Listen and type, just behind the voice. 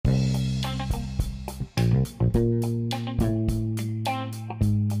In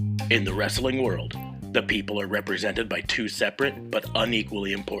the wrestling world, the people are represented by two separate but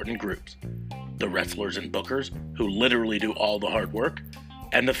unequally important groups. The wrestlers and bookers, who literally do all the hard work,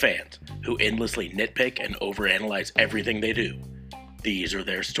 and the fans, who endlessly nitpick and overanalyze everything they do. These are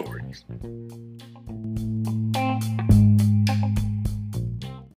their stories.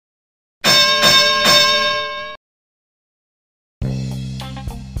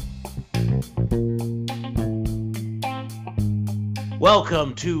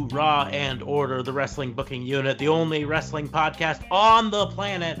 Welcome to Raw and Order, the wrestling booking unit, the only wrestling podcast on the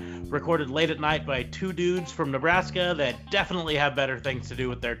planet, recorded late at night by two dudes from Nebraska that definitely have better things to do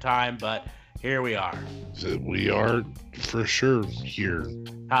with their time, but here we are. We are for sure here.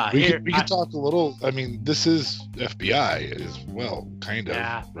 We can talk a little. I mean, this is FBI as well, kind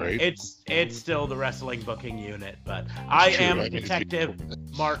of, right? It's still the wrestling booking unit, but I am Detective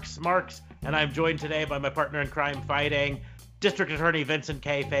Mark Smarks, and I'm joined today by my partner in crime fighting, District Attorney Vincent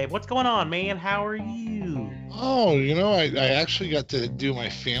Kayfabe. What's going on, man? How are you? Oh, I actually got to do my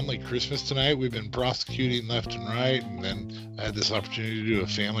family Christmas tonight. We've been prosecuting left and right, and then I had this opportunity to do a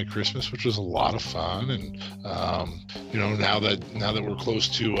family Christmas, which was a lot of fun. And now that we're close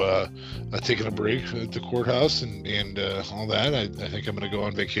to taking a break at the courthouse and all that, I think I'm going to go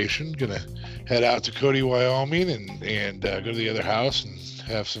on vacation. Going to head out to Cody, Wyoming, and go to the other house and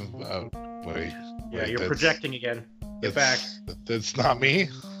have some. You're projecting again. Get back. That's not me.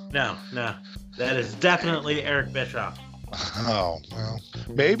 No. That is definitely Eric Bischoff. Oh, well,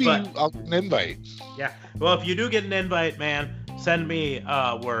 maybe I'll get an invite. Yeah. Well, if you do get an invite, man, send me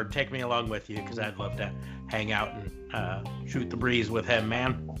word. Take me along with you, because I'd love to hang out and shoot the breeze with him,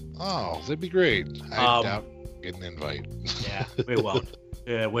 man. Oh, that'd be great. I doubt get an invite. Yeah, we won't.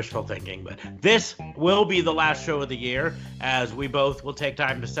 Wishful thinking, but this will be the last show of the year, as we both will take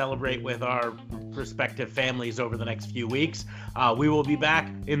time to celebrate with our respective families over the next few weeks. We will be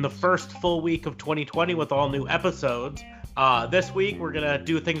back in the first full week of 2020 with all new episodes. This week, we're going to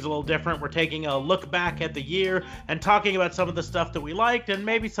do things a little different. We're taking a look back at the year and talking about some of the stuff that we liked and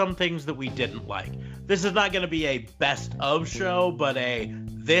maybe some things that we didn't like. This is not going to be a best of show, but a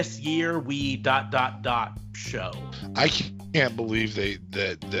this year we ... show. I can't believe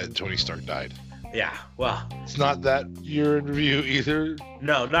that Tony Stark died. Yeah, well, it's not that year in review either.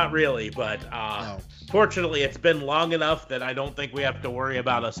 No, not really, but fortunately, it's been long enough that I don't think we have to worry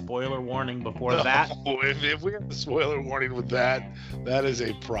about a spoiler warning before that. If we have a spoiler warning with that is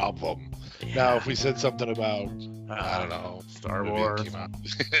a problem. Yeah. Now, if we said something about, I don't know, Star Wars,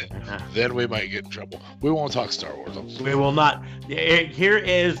 then we might get in trouble. We won't talk Star Wars. We will not. Here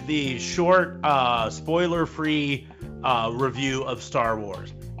is the short, spoiler-free review of Star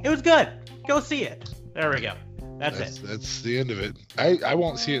Wars. It was good. Go see it. There we go. That's it. That's the end of it. I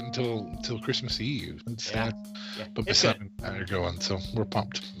won't see it until Christmas Eve. But my son and I are going, so we're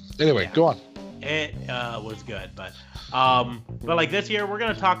pumped. Anyway, go on. It was good, but like this year, we're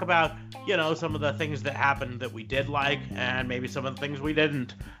going to talk about, some of the things that happened that we did like, and maybe some of the things we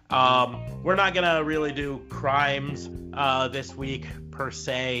didn't. We're not going to really do crimes this week per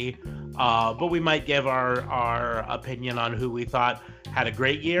se, but we might give our opinion on who we thought had a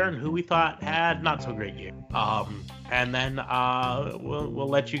great year and who we thought had not so great year. And then we'll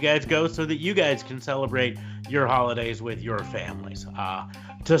let you guys go so that you guys can celebrate your holidays with your families.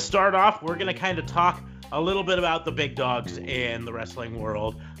 To start off, we're going to kind of talk a little bit about the big dogs in the wrestling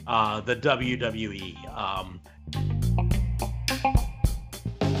world, the WWE.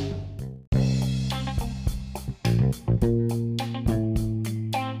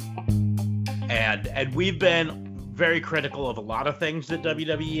 And we've been very critical of a lot of things that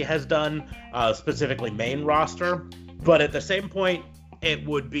WWE has done, specifically main roster. But at the same point, it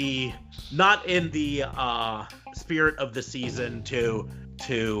would be not in the spirit of the season to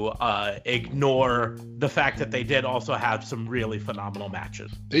ignore the fact that they did also have some really phenomenal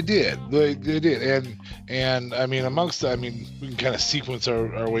matches. They did. And I mean, we can kind of sequence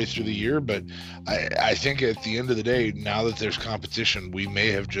our way through the year, but I think at the end of the day, now that there's competition, we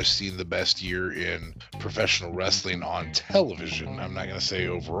may have just seen the best year in professional wrestling on television. I'm not going to say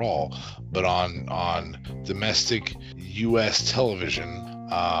overall, but on domestic U.S. television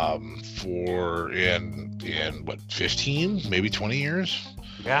for in what, 15, maybe 20 years?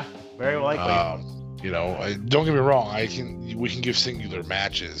 Yeah, very likely. Don't get me wrong. We can give singular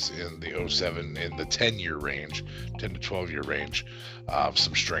matches in the 07 in the 10-year range, 10 to 12-year range,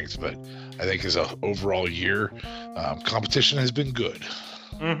 some strength. But I think as an overall year, competition has been good.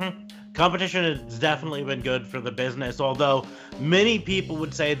 Mm-hmm. competition has definitely been good for the business, although many people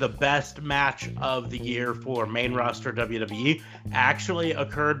would say the best match of the year for main roster WWE actually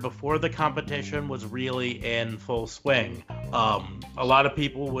occurred before the competition was really in full swing. A lot of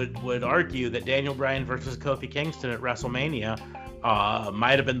people would argue that Daniel Bryan versus Kofi Kingston at WrestleMania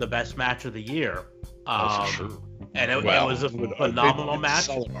might have been the best match of the year. For sure. And it was a phenomenal match.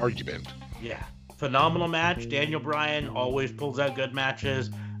 Solid argument. Yeah, phenomenal match. Daniel Bryan always pulls out good matches.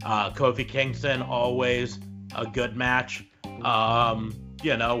 Kofi Kingston always a good match.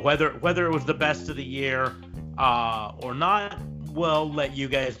 Whether it was the best of the year or not, we'll let you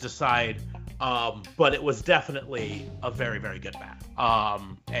guys decide. But it was definitely a very, very good match.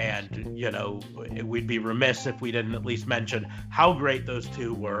 We'd be remiss if we didn't at least mention how great those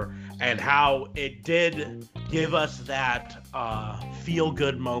two were and how it did give us that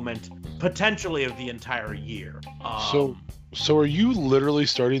feel-good moment, potentially of the entire year. So are you literally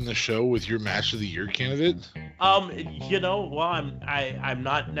starting the show with your match of the year candidate? I'm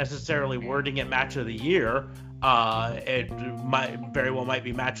not necessarily wording it match of the year. It very well might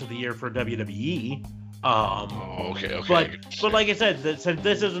be match of the year for WWE. Okay. But like I said, since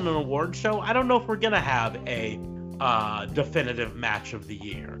this isn't an award show, I don't know if we're gonna have a definitive match of the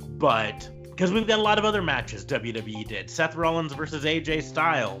year. But because we've got a lot of other matches WWE did. Seth Rollins versus AJ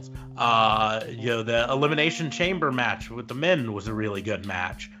Styles. The Elimination Chamber match with the men was a really good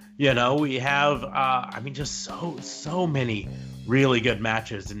match. We have just so many really good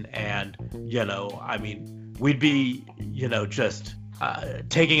matches, and we'd be just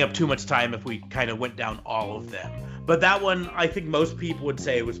taking up too much time if we kind of went down all of them. But that one, I think most people would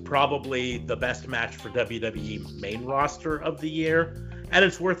say, was probably the best match for WWE main roster of the year, and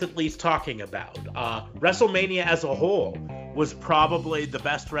it's worth at least talking about. WrestleMania as a whole was probably the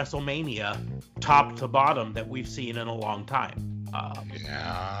best WrestleMania, top to bottom, that we've seen in a long time.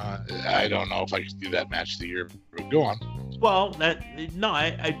 I don't know if I could do that match of the year. Go on. Well,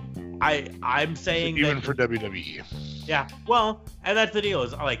 I'm saying even that, for WWE. Yeah, well, and that's the deal.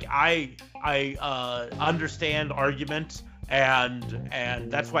 Is like I understand arguments, and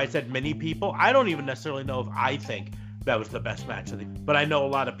that's why I said many people. I don't even necessarily know if I think that was the best match of the year, but I know a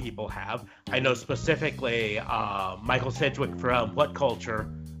lot of people have. I know specifically Michael Sidgwick from What Culture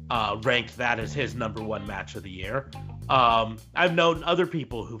ranked that as his number one match of the year. I've known other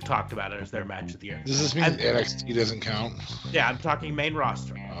people who've talked about it as their match of the year. Does this mean NXT doesn't count? Yeah, I'm talking main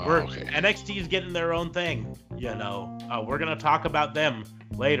roster. Okay. NXT is getting their own thing. We're gonna talk about them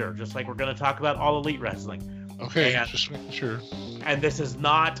later, just like we're gonna talk about All Elite Wrestling. Okay, just making sure. And this is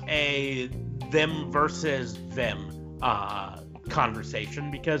not a them versus them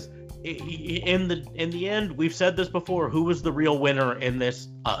conversation, because in the end, we've said this before, who was the real winner in this?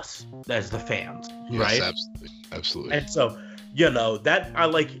 Us, as the fans, right? Yes, absolutely. And so,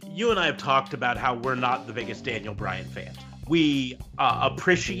 that you and I have talked about how we're not the biggest Daniel Bryan fans. We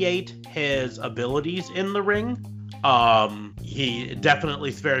appreciate his abilities in the ring. He definitely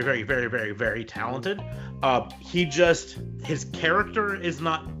is very, very, very, very, very talented. His character has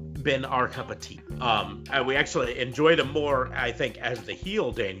not been our cup of tea. And we actually enjoyed him more, I think, as the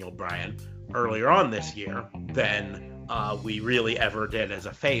heel Daniel Bryan earlier on this year than we really ever did as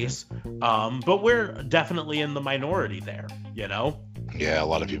a face. But we're definitely in the minority there, Yeah, a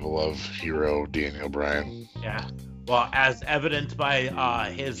lot of people love hero Daniel Bryan. Yeah. Well, as evident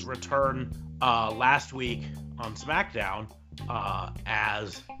by his return last week on SmackDown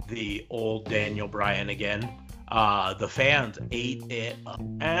as the old Daniel Bryan again. The fans ate it up,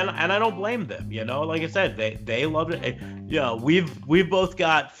 and I don't blame them. Like I said, they loved it. We've both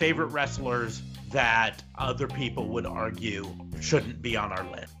got favorite wrestlers that other people would argue shouldn't be on our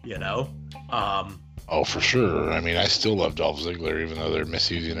list. Oh, for sure. I mean, I still love Dolph Ziggler, even though they're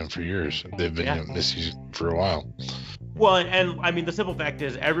misusing him for years. They've been misusing him for a while. Well, and I mean, the simple fact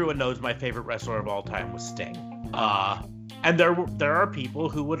is, everyone knows my favorite wrestler of all time was Sting. And there are people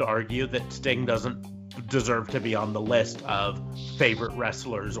who would argue that Sting doesn't deserve to be on the list of favorite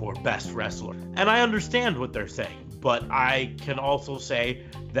wrestlers or best wrestler. And I understand what they're saying, but I can also say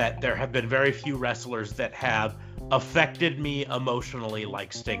that there have been very few wrestlers that have affected me emotionally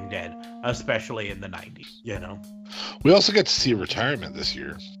like Sting did, especially in the 90s, We also got to see a retirement this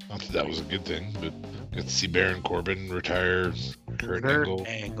year. Not that was a good thing, but got to see Baron Corbin retire, Kurt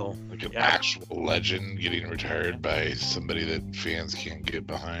Angle. Like an actual legend getting retired by somebody that fans can't get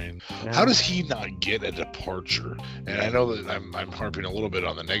behind. Yeah. How does he not get a departure? And I know that I'm harping a little bit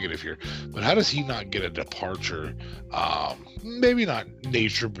on the negative here, but how does he not get a departure? Maybe not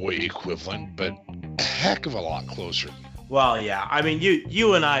Nature Boy equivalent, but a heck of a lot closer. Well, yeah. I mean,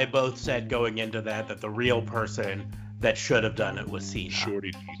 you and I both said going into that the real person that should have done it was Cena.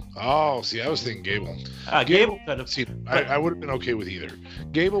 Shorty. Oh, see, I was thinking Gable. Gable could have. Cena. I would have been okay with either.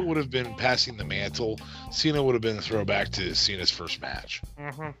 Gable would have been passing the mantle. Cena would have been a throwback to Cena's first match.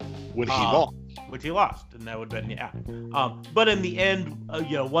 When he lost. Which he lost, and that would have been, yeah. But in the end,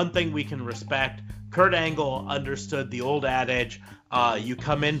 one thing we can respect, Kurt Angle understood the old adage, you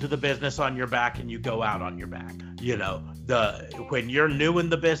come into the business on your back and you go out on your back. When you're new in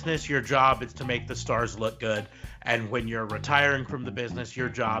the business, your job is to make the stars look good. And when you're retiring from the business, your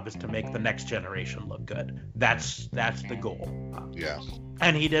job is to make the next generation look good. That's the goal. Yeah.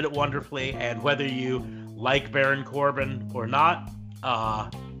 And he did it wonderfully. And whether you like Baron Corbin or not,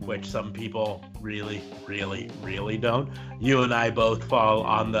 which some people really, really, really don't, you and I both fall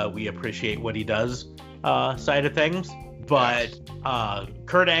on the we appreciate what he does side of things. But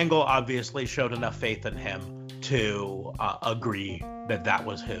Kurt Angle obviously showed enough faith in him to agree that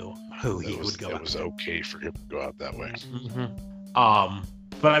was who he would go out. It was okay for him to go out that way.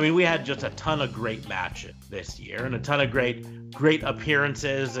 But I mean, we had just a ton of great matches this year and a ton of great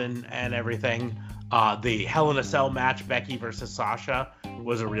appearances and everything. The Hell in a Cell match, Becky versus Sasha,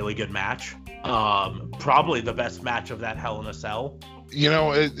 was a really good match. Probably the best match of that Hell in a Cell.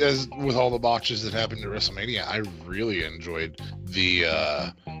 As with all the botches that happened at WrestleMania, I really enjoyed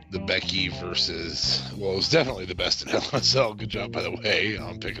the Becky versus. Well, it was definitely the best in Hell in a Cell. Good job, by the way,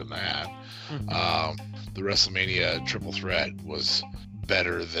 on picking that. The WrestleMania triple threat was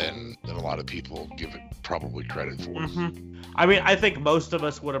better than a lot of people give it probably credit for. I mean, I think most of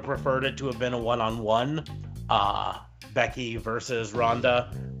us would have preferred it to have been a one-on-one, Becky versus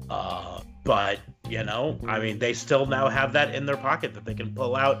Ronda. But, I mean, they still now have that in their pocket that they can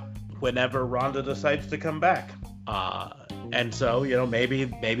pull out whenever Ronda decides to come back. And so,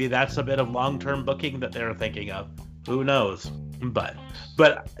 maybe that's a bit of long-term booking that they're thinking of. Who knows? But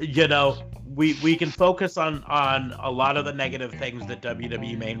we can focus on a lot of the negative things that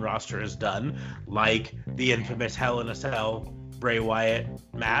WWE main roster has done, like the infamous Hell in a Cell Bray Wyatt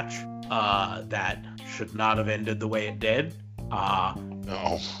match that should not have ended the way it did.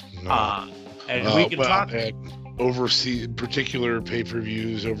 No. And we can talk. Overseas, particular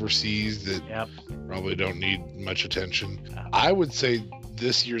pay-per-views overseas that probably don't need much attention. I would say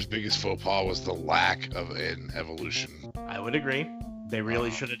this year's biggest faux pas was the lack of an Evolution. I would agree. They really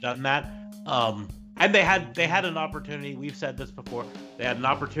should have done that. And they had an opportunity. We've said this before. They had an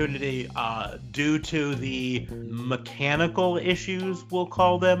opportunity due to the mechanical issues, we'll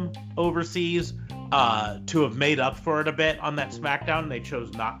call them, overseas, to have made up for it a bit on that SmackDown. They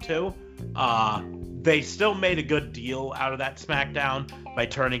chose not to. They still made a good deal out of that SmackDown by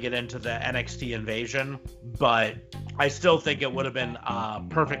turning it into the NXT Invasion, but I still think it would have been a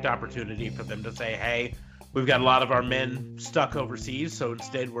perfect opportunity for them to say, hey, we've got a lot of our men stuck overseas, so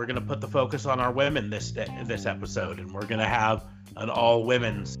instead we're going to put the focus on our women this episode, and we're going to have an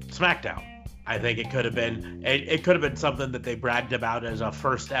all-women's SmackDown. I think it could have been something that they bragged about as a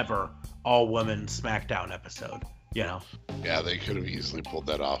first ever all-women's SmackDown episode. Yeah, they could have easily pulled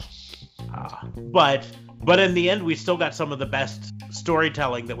that off. But in the end, we still got some of the best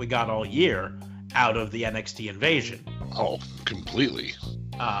storytelling that we got all year out of the NXT Invasion. Oh, completely.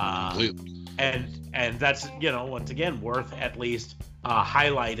 And that's, once again, worth at least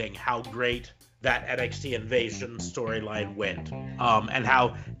highlighting how great that NXT Invasion storyline went. And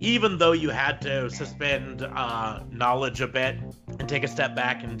how, even though you had to suspend knowledge a bit and take a step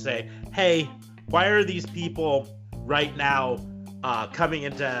back and say, hey, why are these people right now coming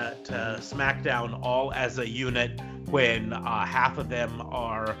into SmackDown all as a unit when half of them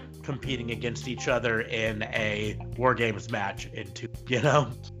are competing against each other in a War Games match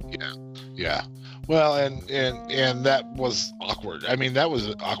Yeah. Well, and that was awkward. I mean, that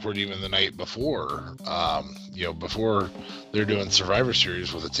was awkward even the night before. Before they're doing Survivor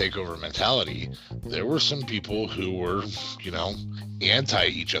Series with a takeover mentality, there were some people who were, anti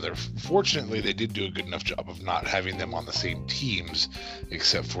each other. Fortunately, they did do a good enough job of not having them on the same teams,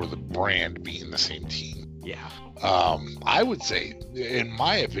 except for the brand being the same team. Yeah. I would say, in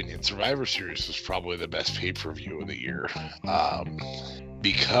my opinion, Survivor Series was probably the best pay-per-view of the year.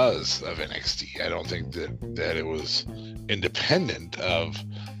 Because of NXT. I don't think that it was independent of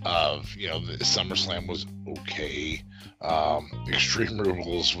the SummerSlam was okay. Extreme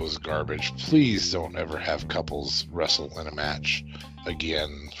Rules was garbage. Please don't ever have couples wrestle in a match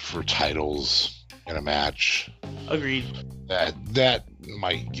again for titles in a match. Agreed. That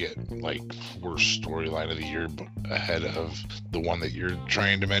might get worst storyline of the year ahead of the one that you're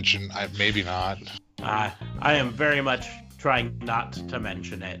trying to mention. Maybe not. I am very much trying not to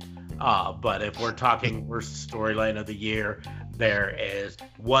mention it, but if we're talking worst storyline of the year, there is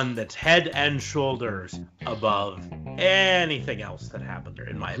one that's head and shoulders above anything else that happened there,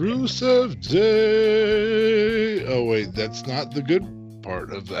 in my opinion. Rusev Day. Oh wait, that's not the good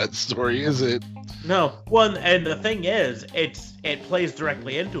part of that story, is it? No. Well, and the thing is, it plays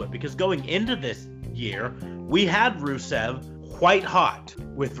directly into it, because going into this year, we had Rusev quite hot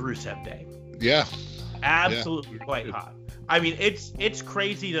with Rusev Day. Yeah. Absolutely quite hot. I mean, it's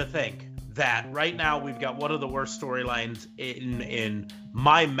crazy to think that right now we've got one of the worst storylines in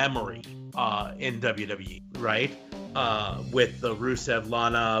my memory in WWE, right? With the Rusev,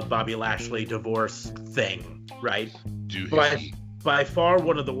 Lana, Bobby Lashley divorce thing, right? By far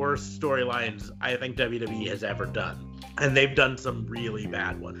one of the worst storylines I think WWE has ever done. And they've done some really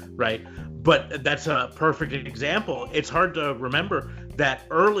bad ones, right? But that's a perfect example. It's hard to remember that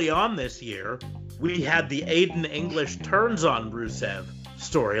early on this year, we had the Aiden English turns on Rusev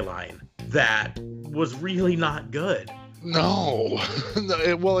storyline that was really not good. No.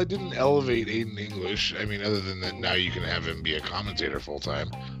 Well, it didn't elevate Aiden English. I mean, other than that, now you can have him be a commentator full time.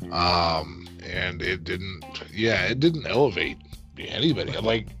 And it didn't elevate anybody.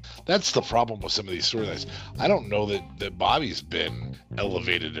 Like, that's the problem with some of these storylines. I don't know that Bobby's been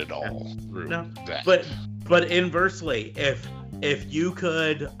elevated at all through that. But inversely, if you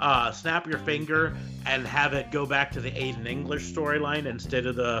could snap your finger and have it go back to the Aiden English storyline instead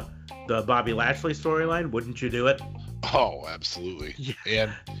of the Bobby Lashley storyline, wouldn't you do it? Oh, absolutely.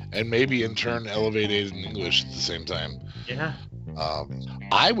 Yeah. And maybe in turn elevate Aiden English at the same time. Yeah.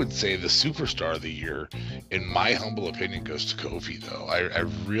 I would say the superstar of the year, in my humble opinion, goes to Kofi, though. I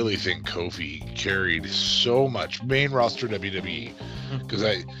really think Kofi carried so much main roster WWE, because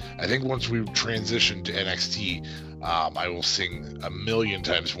I think once we transition to NXT, I will sing a million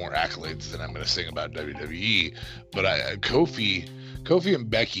times more accolades than I'm going to sing about WWE. But Kofi and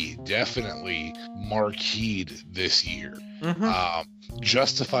Becky definitely marqueed this year.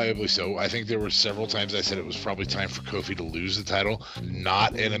 Justifiably so. I think there were several times I said it was probably time for Kofi to lose the title,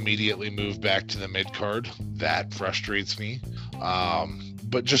 not and immediately move back to the mid card. That frustrates me.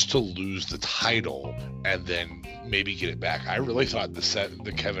 But just to lose the title and then maybe get it back. I really thought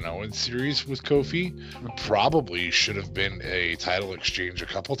the Kevin Owens series with Kofi probably should have been a title exchange a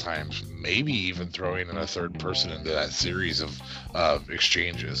couple times, maybe even throwing in a third person into that series of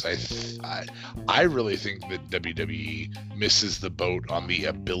exchanges. I really think that WWE misses the boat on the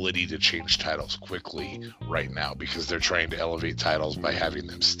ability to change titles quickly right now, because they're trying to elevate titles by having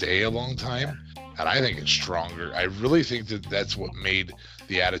them stay a long time. And I think it's stronger. I really think that that's what made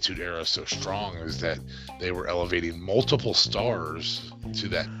the Attitude Era so strong, is that they were elevating multiple stars to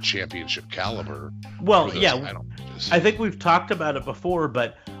that championship caliber. Well, yeah, I think we've talked about it before,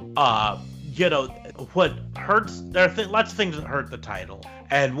 but what hurts, there are lots of things that hurt the title,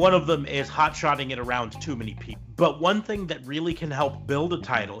 and one of them is hot-shotting it around too many people. But one thing that really can help build a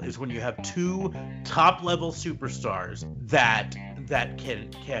title is when you have two top-level superstars that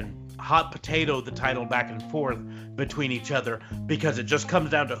can hot potato the title back and forth between each other, because it just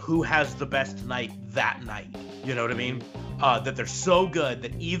comes down to who has the best night that night. You know what I mean? That they're so good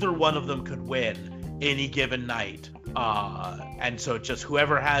that either one of them could win any given night. And so just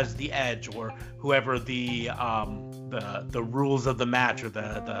whoever has the edge, or whoever the rules of the match or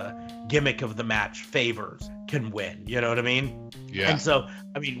the gimmick of the match favors, can win. You know what I mean? Yeah. And so,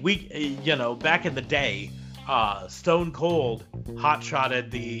 I mean, we, back in the day, Stone Cold hot-shotted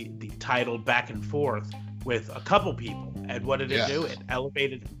the title back and forth with a couple people, and what did it do? It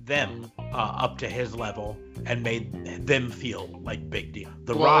elevated them up to his level and made them feel like big deal.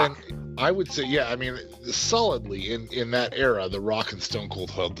 The Rock, I would say, I mean, solidly in that era, The Rock and Stone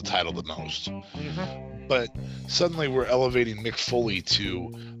Cold held the title the most. But suddenly we're elevating Mick Foley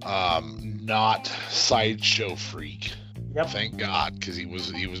to not Sideshow Freak. Yep. Thank God, because he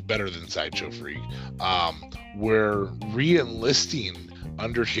was better than Sideshow Freak. We're re-enlisting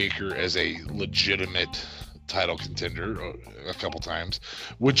Undertaker as a legitimate title contender a couple times,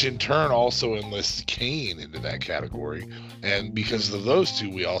 which in turn also enlists Kane into that category. And because of those two,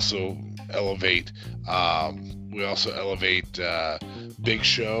 we also elevate Big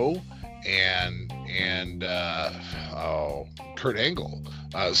Show and Kurt Angle.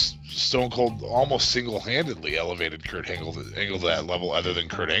 Stone Cold almost single-handedly elevated Kurt Angle to that level, other than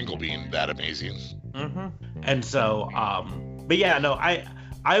Kurt Angle being that amazing. And so, but yeah, no, I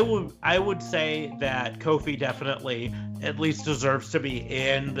would say that Kofi definitely at least deserves to be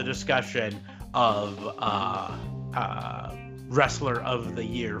in the discussion of wrestler of the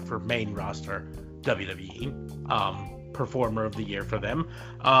year for main roster WWE, performer of the year for them.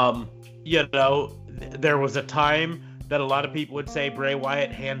 There was a time that a lot of people would say Bray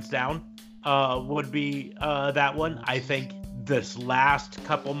Wyatt hands down would be that one. I think this last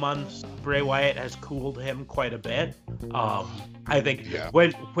couple months, Bray Wyatt has cooled him quite a bit. I think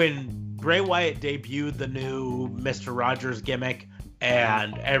when Bray Wyatt debuted the new Mr. Rogers gimmick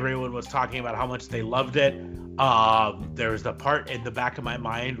and everyone was talking about how much they loved it, there was the part in the back of my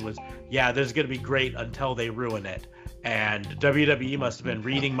mind was, yeah, this is going to be great until they ruin it. And WWE must have been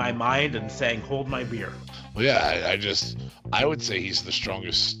reading my mind and saying, hold my beer. Well, yeah, I would say he's the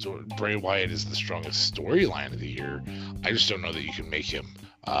strongest. Bray Wyatt is the strongest storyline of the year. I just don't know that you can make him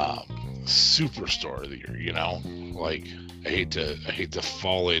superstar of the year. You know, like I hate to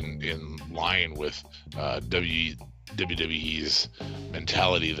fall in line with WWE's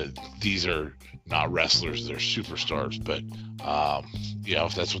mentality that these are not wrestlers, they're superstars. But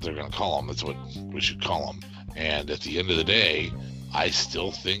if that's what they're going to call them, that's what we should call them. And at the end of the day, I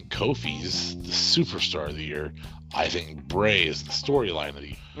still think Kofi's the superstar of the year. I think Bray is the storyline of the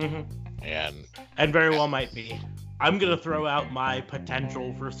year. Mm-hmm. And very well might be. I'm going to throw out my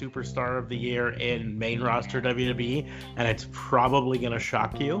potential for superstar of the year in main roster WWE, and it's probably going to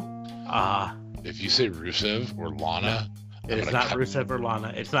shock you. If you say Rusev or Lana... It's not Rusev or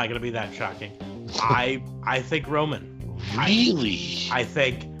Lana. It's not going to be that shocking. I think Roman. Really? I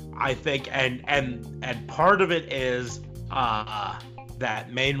think, and part of it is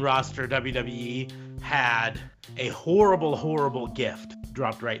that main roster WWE had a horrible gift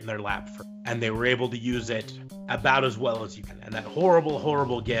dropped right in their lap, and they were able to use it about as well as you can. And that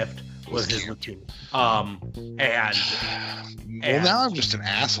horrible gift was his routine. Now I'm just an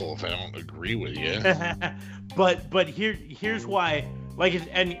asshole if I don't agree with you. but here's why. Like,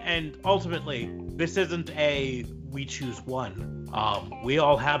 and ultimately, this isn't a we choose one. We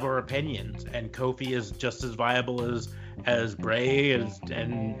all have our opinions, and Kofi is just as viable as Bray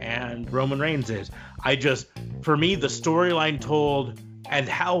and Roman Reigns is. For me, the storyline told and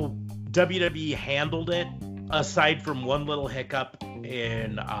how WWE handled it, aside from one little hiccup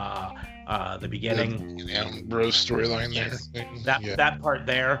in the beginning, the Ambrose storyline there. That part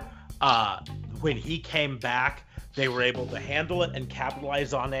there, when he came back, they were able to handle it and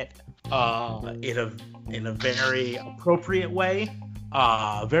capitalize on it in a very appropriate way,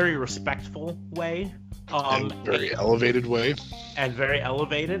 very respectful way, very elevated way, and very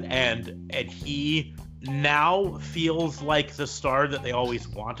elevated, and he now feels like the star that they always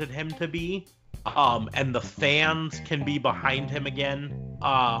wanted him to be, and the fans can be behind him again.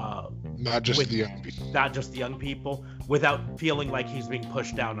 Not just the young people, without feeling like he's being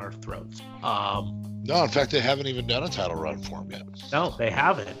pushed down our throats. No, in fact, they haven't even done a title run for him yet. No, they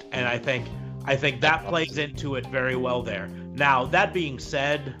haven't, and I think that plays into it very well there. Now, that being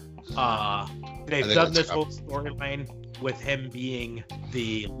said, they've done this whole storyline with him being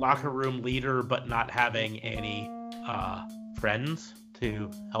the locker room leader, but not having any friends to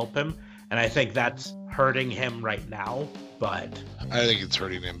help him, and I think that's hurting him right now. But I think it's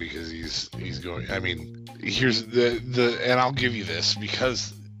hurting him because he's going. I mean, here's the and I'll give you this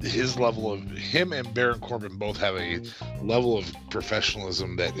because him and Baron Corbin both have a level of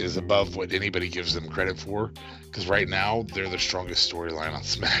professionalism that is above what anybody gives them credit for. Because right now they're the strongest storyline on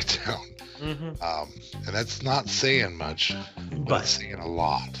SmackDown, and that's not saying much, but it's saying a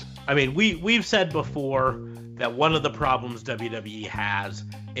lot. I mean, we've said before that one of the problems WWE has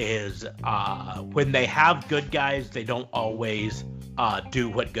is when they have good guys, they don't always do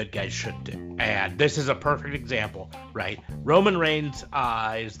what good guys should do. And this is a perfect example, right? Roman Reigns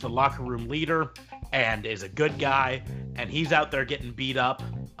is the locker room leader and is a good guy, and he's out there getting beat up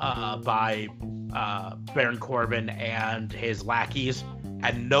by Baron Corbin and his lackeys,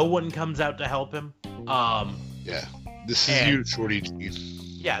 and no one comes out to help him. This is you, Shorty G.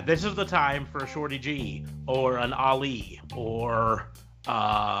 Yeah, this is the time for Shorty G or an Ali or,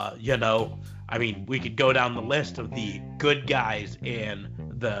 I mean, we could go down the list of the good guys in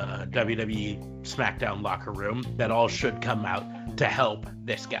the WWE SmackDown locker room that all should come out to help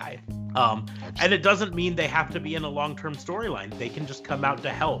this guy. And it doesn't mean they have to be in a long-term storyline. They can just come out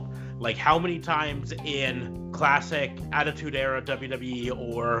to help. Like, how many times in classic Attitude Era WWE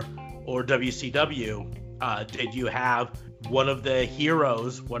or WCW did you have one of the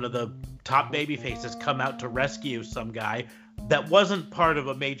heroes, one of the top baby faces come out to rescue some guy that wasn't part of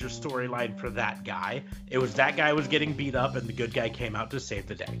a major storyline for that guy? It was that guy was getting beat up and the good guy came out to save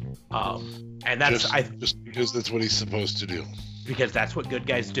the day. And that's just because that's what he's supposed to do. Because that's what good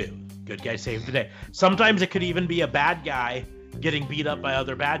guys do. Good guys save the day. Sometimes it could even be a bad guy getting beat up by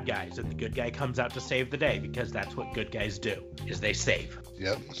other bad guys, and the good guy comes out to save the day, because that's what good guys do, is they save.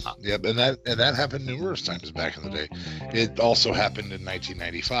 Yep, and that happened numerous times back in the day. It also happened in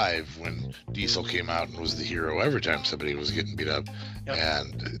 1995 when Diesel came out and was the hero every time somebody was getting beat up,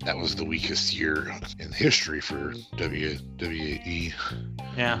 and that was the weakest year in history for WWE.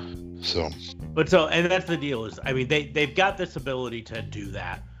 Yeah. And that's the deal, is, I mean, they've got this ability to do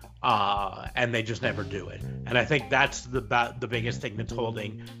that, and they just never do it. And I think that's the biggest thing that's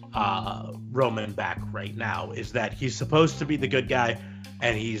holding Roman back right now, is that he's supposed to be the good guy,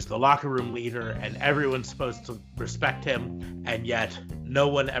 and he's the locker room leader, and everyone's supposed to respect him, and yet no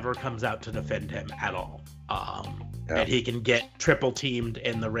one ever comes out to defend him at all. And he can get triple teamed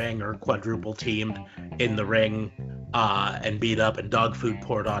in the ring or quadruple teamed in the ring, and beat up and dog food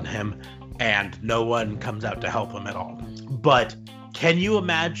poured on him, and no one comes out to help him at all. But can you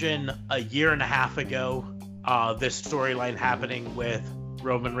imagine a year and a half ago, this storyline happening with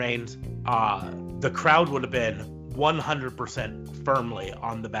Roman Reigns? The crowd would have been 100% firmly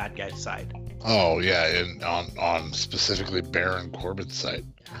on the bad guy's side. Oh yeah, and on specifically Baron Corbin's side.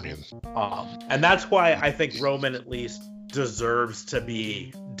 I mean, and that's why I think Roman at least deserves to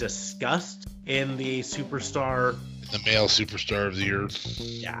be discussed in the male superstar of the year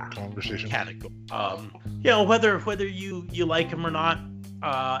conversation. Category. Whether you like him or not,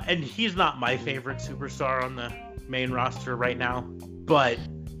 and he's not my favorite superstar on the main roster right now, but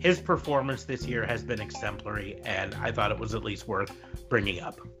his performance this year has been exemplary, and I thought it was at least worth bringing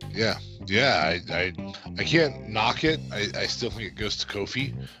up. Yeah, I can't knock it. I still think it goes to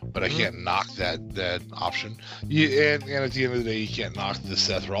Kofi, but I can't knock that option. And at the end of the day, you can't knock the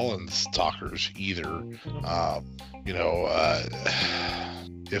Seth Rollins talkers either. If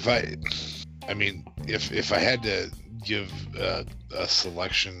I had to give a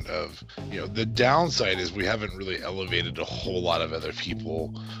selection of, the downside is we haven't really elevated a whole lot of other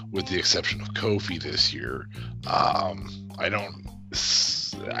people, with the exception of Kofi this year.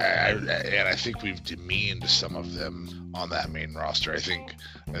 I think we've demeaned some of them on that main roster. I think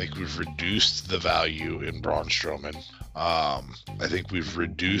we've reduced the value in Braun Strowman. I think we've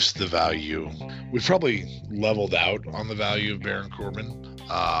reduced the value. We've probably leveled out on the value of Baron Corbin.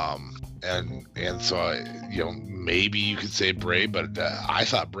 And so, maybe you could say Bray, but I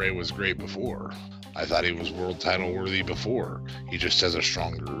thought Bray was great before. I thought he was world title worthy before. He just has a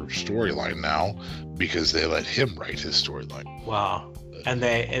stronger storyline now because they let him write his storyline. Wow. And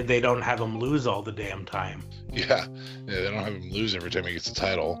they don't have him lose all the damn time. Yeah, they don't have him lose every time he gets a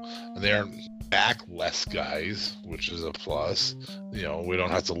title. And they aren't backless guys, which is a plus. We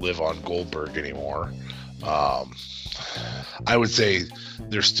don't have to live on Goldberg anymore. I would say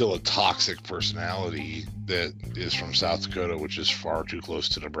there's still a toxic personality that is from South Dakota, which is far too close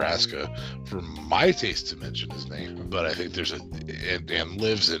to Nebraska for my taste to mention his name. But I think there's and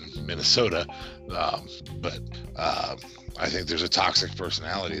lives in Minnesota. I think there's a toxic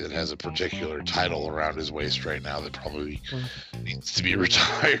personality that has a particular title around his waist right now that probably needs to be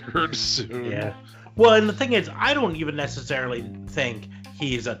retired soon. Yeah. Well, and the thing is, I don't even necessarily think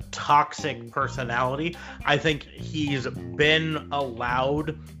he's a toxic personality. I think he's been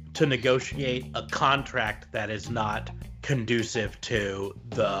allowed to negotiate a contract that is not conducive to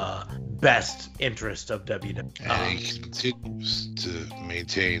the best interest of WWE. And he continues to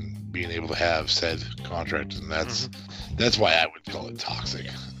maintain being able to have said contract, and that's why I would call it toxic.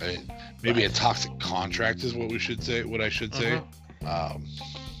 Maybe a toxic contract is what I should say.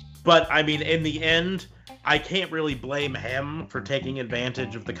 But I mean, in the end, I can't really blame him for taking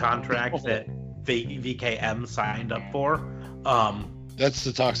advantage of the contract that VKM signed up for. That's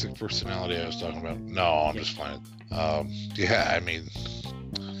the toxic personality I was talking about. No, I'm just playing. I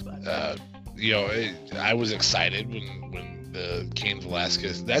was excited when the Cain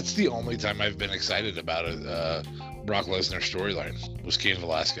Velasquez. That's the only time I've been excited about a Brock Lesnar storyline was Cain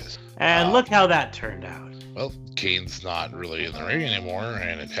Velasquez. And look how that turned out. Well, Kane's not really in the ring anymore,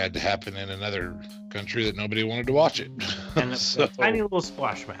 and it had to happen in another country that nobody wanted to watch it. And a tiny little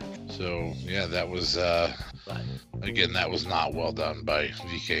squash match. So, yeah, that was, again, that was not well done by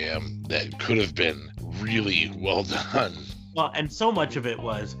VKM. That could have been really well done. Well, and so much of it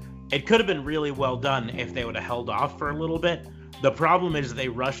could have been really well done if they would have held off for a little bit. The problem is they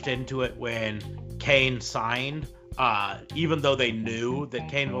rushed into it when Kane signed. Even though they knew that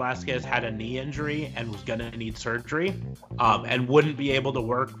Cain Velasquez had a knee injury and was going to need surgery, and wouldn't be able to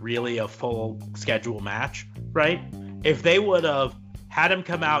work really a full schedule match, right? If they would have had him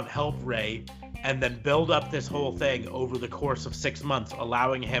come out, help Ray, and then build up this whole thing over the course of 6 months,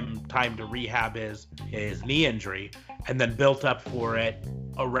 allowing him time to rehab his knee injury, and then built up for it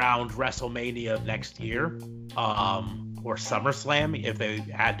around WrestleMania of next year, or SummerSlam if they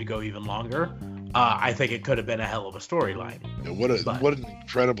had to go even longer. I think it could have been a hell of a storyline. What an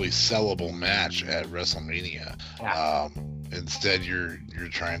incredibly sellable match at WrestleMania. Yeah. Instead, you're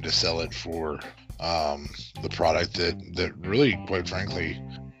trying to sell it for the product that really, quite frankly,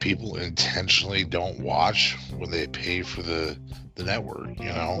 people intentionally don't watch when they pay for the network.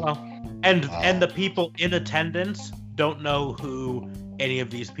 Well, and the people in attendance don't know who any of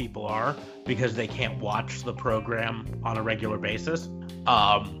these people are because they can't watch the program on a regular basis.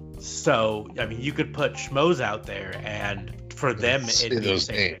 So, I mean, you could put schmoes out there, and for them, it'd be those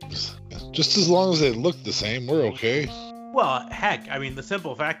names. Just as long as they look the same, we're okay. Well, heck, I mean, the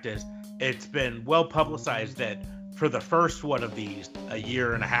simple fact is, it's been well publicized that for the first one of these a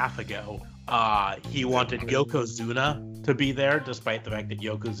year and a half ago, he wanted Yokozuna to be there, despite the fact that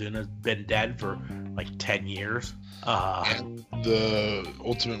Yokozuna's been dead for like 10 years. And the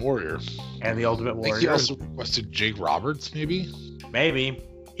Ultimate Warrior. And the Ultimate Warrior. He also requested Jake Roberts, maybe? Maybe.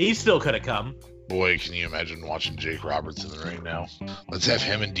 He still could have come. Boy, can you imagine watching Jake Roberts in the ring now? Let's have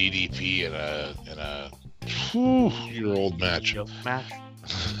him and DDP in a year-old match.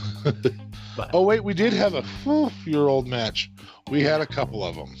 But, oh wait, we did have a year-old match. We had a couple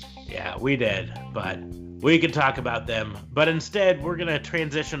of them. Yeah, we did, but we could talk about them. But instead, we're gonna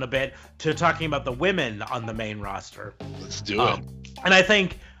transition a bit to talking about the women on the main roster. Let's do it. And I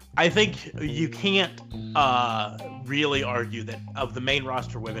think you can't really argue that of the main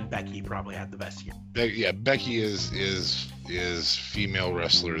roster women, Becky probably had the best year. Becky is female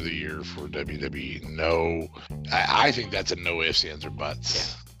wrestler of the year for WWE. No, I think that's a no ifs, ands, or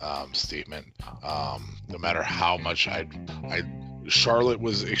buts statement. No matter how much Charlotte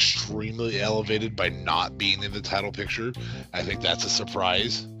was extremely elevated by not being in the title picture. I think that's a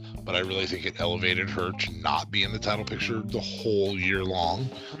surprise. But I really think it elevated her to not be in the title picture the whole year long.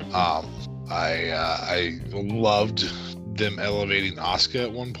 I loved them elevating Asuka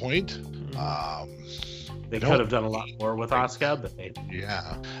at one point. They could have done a lot more with Asuka, but they...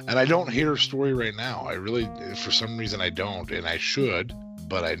 Yeah, and I don't hate her story right now. I really, for some reason, I don't, and I should,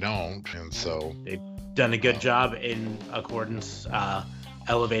 but I don't, and so... They've done a good job in accordance,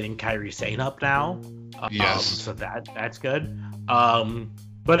 elevating Kairi Sane up now. Yes. So that's good.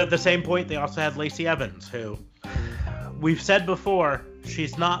 But at the same point, they also had Lacey Evans, who we've said before,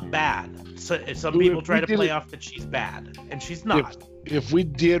 she's not bad. So some people try to play off that she's bad, and she's not. If we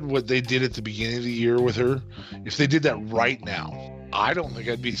did what they did at the beginning of the year with her, if they did that right now, I don't think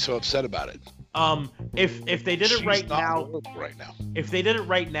I'd be so upset about it. If they did it right now, if they did it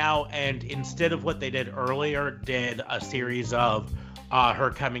right now, and instead of what they did earlier, did a series of her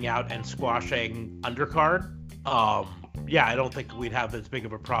coming out and squashing undercard, yeah, I don't think we'd have as big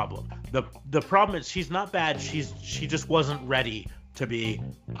of a problem. The problem is she's not bad. She just wasn't ready to be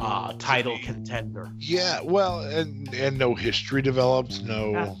title contender. Yeah, well, and no history developed.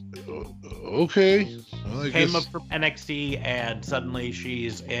 No, okay. Well, Came up from NXT and suddenly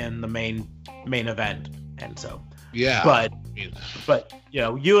she's in the main event, and so yeah. But you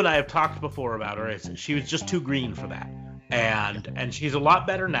know, you and I have talked before about her. She was just too green for that, and she's a lot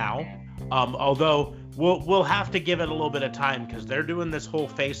better now. Although we'll have to give it a little bit of time because they're doing this whole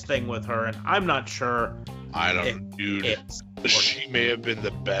face thing with her, and I'm not sure. Dude. She may have been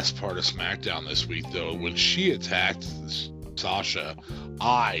the best part of SmackDown this week, though. When she attacked Sasha,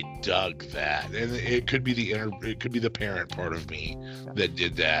 I dug that, and it could be the parent part of me that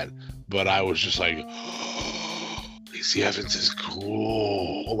did that, but I was just like, oh, Lacey Evans is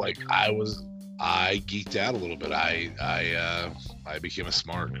cool. Like I geeked out a little bit. I became a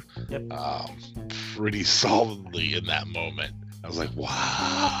smart, pretty solidly in that moment. I was like,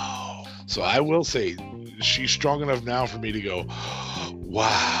 wow. So I will say she's strong enough now for me to go,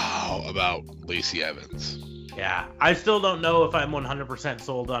 wow, about Lacey Evans. Yeah, I still don't know if I'm 100%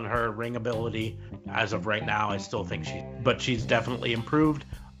 sold on her ring ability as of right now. I still think she's definitely improved.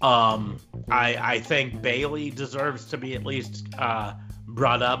 I think Bayley deserves to be at least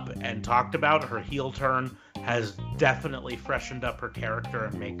brought up and talked about. Her heel turn has definitely freshened up her character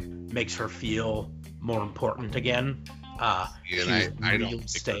and makes her feel more important again. I don't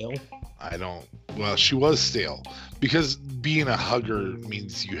stale. Well, she was stale because being a hugger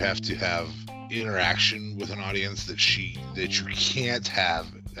means you have to have interaction with an audience that you can't have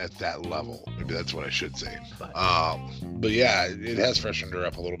at that level. Maybe that's what I should say. But yeah, it has freshened her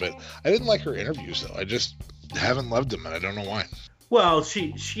up a little bit. I didn't like her interviews though. I just haven't loved them, and I don't know why. Well,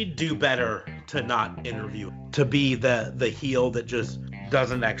 she'd do better to not interview, to be the heel that just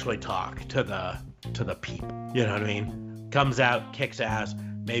doesn't actually talk to the people. You know what I mean? Comes out, kicks ass,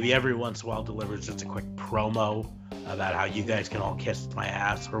 maybe every once in a while delivers just a quick promo about how you guys can all kiss my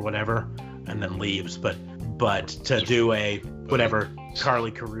ass or whatever, and then leaves. But but to do a whatever, Carly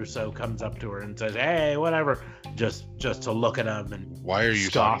Caruso comes up to her and says, "Hey, whatever," just to look at him and why are you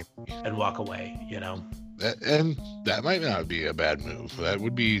scoff talking? and walk away, you know. And that might not be a bad move. That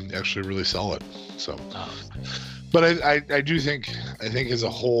would be actually really solid. So, but I do think, as a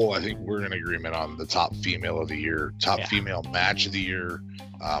whole, I think we're in agreement on the top female of the year, female match of the year.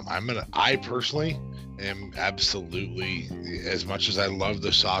 I personally am absolutely, as much as I love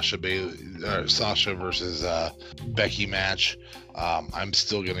the Sasha versus Becky match, I'm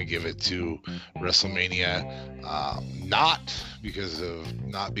still gonna give it to WrestleMania, not because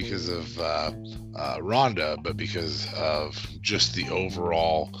of Ronda, but because of just the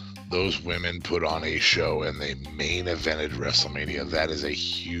overall. Those women put on a show and they main evented WrestleMania. That is a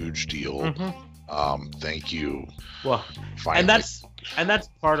huge deal. Mm-hmm. Thank you. Well, finally. and that's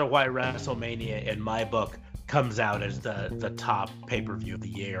part of why WrestleMania, in my book, comes out as the top pay-per-view of the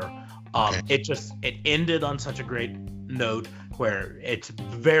year. It ended on such a great note where it's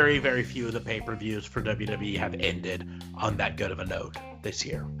very, very few of the pay-per-views for WWE have ended on that good of a note this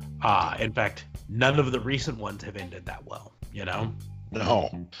year. In fact, none of the recent ones have ended that well, you know?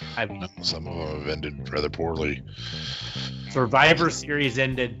 No. I mean, some of them have ended rather poorly. Survivor Series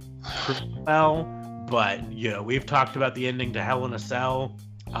ended pretty well, but, you know, we've talked about the ending to Hell in a Cell.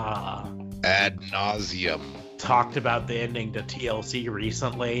 Ad nauseum. Talked about the ending to TLC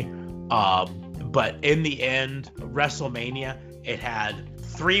recently. But in the end, WrestleMania, it had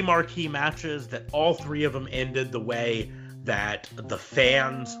 3 marquee matches that all 3 of them ended the way that the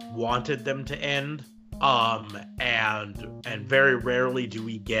fans wanted them to end. And very rarely do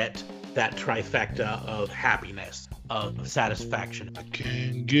we get that trifecta of happiness, of satisfaction. I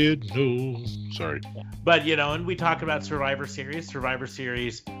can't get no. Sorry. But, you know, and we talk about Survivor Series. Survivor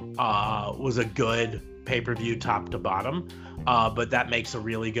Series was a good pay-per-view top to bottom. But that makes a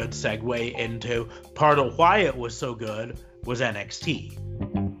really good segue into part of why it was so good was NXT.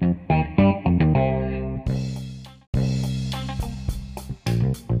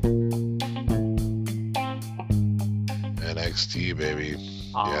 NXT, baby.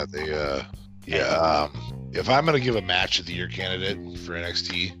 If I'm gonna give a match of the year candidate for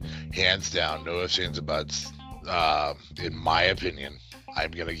NXT, hands down, no ifs, ands, or buts. In my opinion,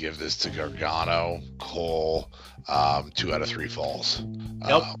 I'm gonna give this to Gargano, Cole, 2 out of 3 falls.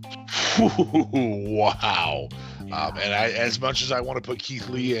 Yep. Wow. And as much as I want to put Keith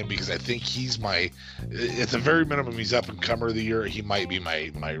Lee in, because I think he's at the very minimum, he's up and comer of the year. He might be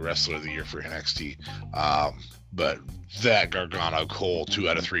my wrestler of the year for NXT. But that Gargano Cole 2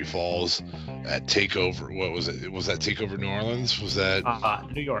 out of 3 falls at Takeover. What was it? Was that Takeover New Orleans? Was that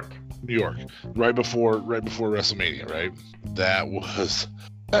New York? New York, right before WrestleMania, right? That was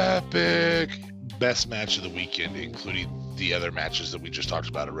epic. Best match of the weekend, including the other matches that we just talked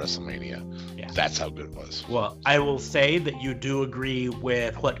about at WrestleMania. Yeah. That's how good it was. Well, I will say that you do agree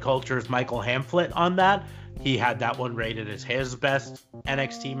with What Culture's Michael Hamflett on that. He had that one rated as his best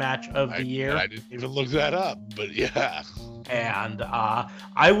NXT match of the year. I didn't even look that up, but yeah. And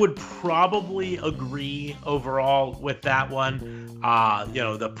I would probably agree overall with that one. You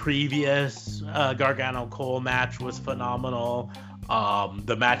know, the previous Gargano Cole match was phenomenal.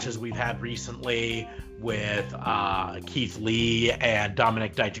 The matches we've had recently with Keith Lee and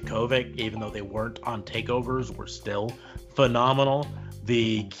Dominik Dijakovic, even though they weren't on takeovers, were still phenomenal.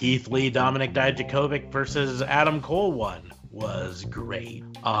 The Keith Lee Dominik Dijakovic versus Adam Cole one was great.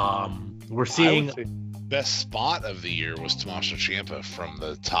 We're seeing best spot of the year was Tommaso Ciampa from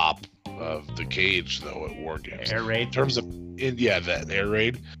the top of the cage, though, at War Games. Air Raid. In terms of that air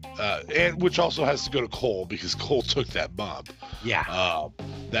raid, and which also has to go to Cole because Cole took that bump. Yeah.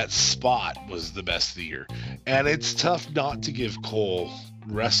 That spot was the best of the year, and it's tough not to give Cole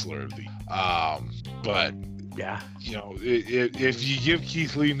wrestler of the but. Yeah. You know, if you give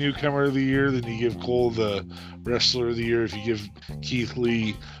Keith Lee newcomer of the year, then you give Cole the wrestler of the year. If you give Keith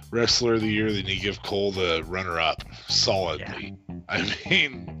Lee wrestler of the year, then you give Cole the runner-up solidly. Yeah. I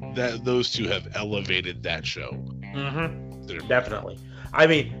mean, those two have elevated that show. Mm-hmm. Definitely. I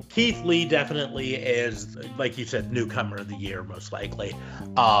mean, Keith Lee definitely is, like you said, newcomer of the year, most likely.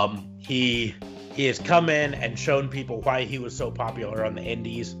 He has come in and shown people why he was so popular on the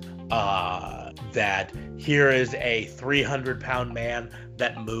indies. That here is a 300-pound man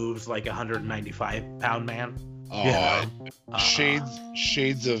that moves like a 195-pound man.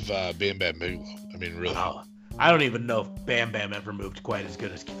 Shades of Bam Bam Bigelow. I mean, really. I don't even know if Bam Bam ever moved quite as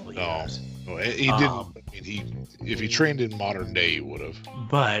good as Keith Lee does. No, he didn't. I mean, if he trained in modern day, he would have.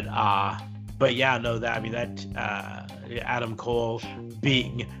 But yeah, no, that Adam Cole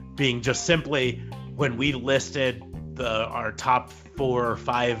being just simply, when we listed our top 4 or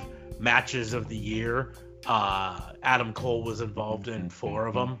 5 matches of the year, Adam Cole was involved in 4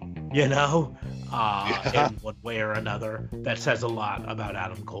 of them, in one way or another. That says a lot about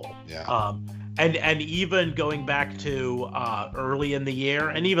Adam Cole. Yeah. And even going back to early in the year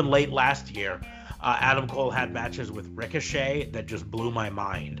and even late last year, Adam Cole had matches with Ricochet that just blew my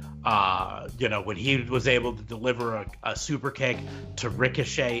mind. When he was able to deliver a super kick to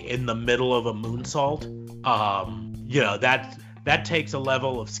Ricochet in the middle of a moonsault, that takes a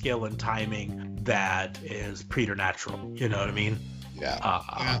level of skill and timing that is preternatural. You know what I mean?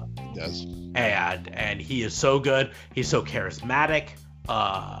 Yeah. It does. And he is so good. He's so charismatic.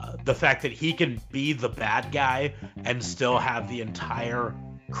 The fact that he can be the bad guy and still have the entire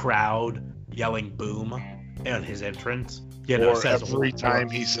crowd yelling boom on his entrance. Or every time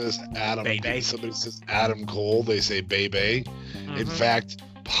he says somebody says Adam Cole, they say Bebe. Mm-hmm. In fact,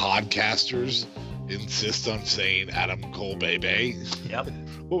 podcasters insist on saying Adam Cole Bebe. Yep.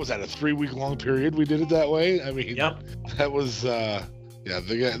 What was that, a 3-week long period we did it that way? I mean, yep. That was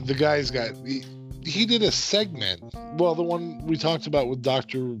the guy's got he did a segment, well, the one we talked about with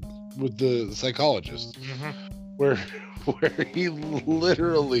the psychologist, mm-hmm. where he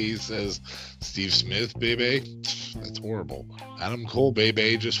literally says Steve Smith, baby. That's horrible. Adam Cole,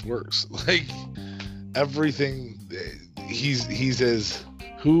 baby, just works. Like everything. He says,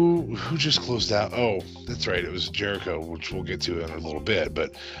 who just closed out? Oh, that's right. It was Jericho, which we'll get to in a little bit.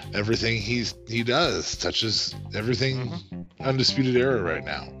 But everything he does touches everything. Mm-hmm. Undisputed Era right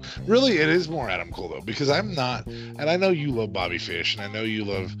now. Really, it is more Adam Cole though, because I'm not, and I know you love Bobby Fish, and I know you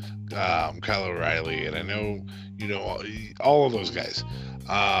love Kyle O'Reilly, and I know all of those guys.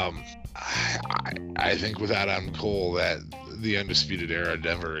 I think without Adam Cole, that the Undisputed Era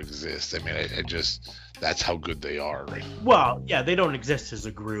never exists. I mean, I just, that's how good they are, right? Well, yeah, they don't exist as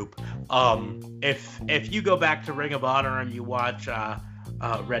a group. If you go back to Ring of Honor and you watch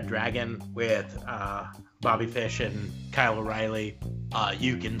Red Dragon with Bobby Fish and Kyle O'Reilly,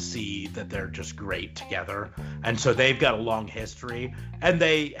 you can see that they're just great together. And so they've got a long history, and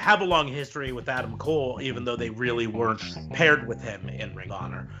they have a long history with Adam Cole, even though they really weren't paired with him in Ring of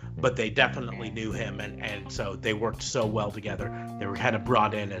Honor, but they definitely knew him. And so they worked so well together. They were kind of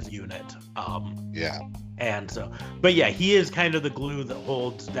brought in as a unit. Yeah. And so, but yeah, he is kind of the glue that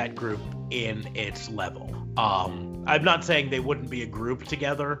holds that group in its level. I'm not saying they wouldn't be a group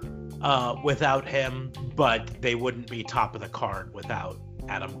together without him, but they wouldn't be top of the card without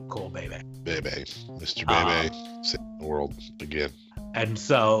Adam Cole, baby. Bebe, Mr. Bebe, saving the world again. And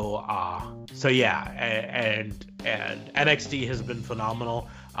so yeah, and NXT has been phenomenal.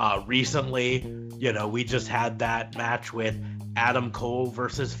 Recently, we just had that match with Adam Cole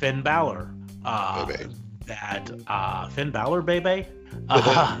versus Finn Balor. Finn Balor, baby.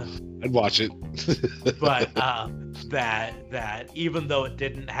 I'd watch it. But that even though it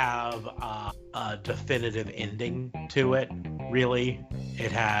didn't have a definitive ending to it, really,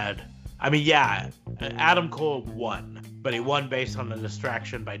 it had. I mean, yeah, Adam Cole won, but he won based on a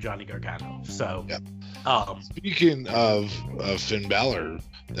distraction by Johnny Gargano. So, yep. Speaking of Finn Balor,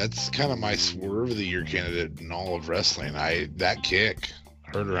 that's kind of my swerve of the year candidate in all of wrestling. That kick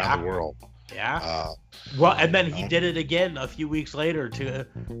heard around the world. Yeah. Well, and then he did it again a few weeks later to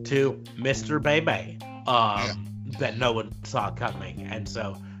Mr. Bebe, that no one saw coming, and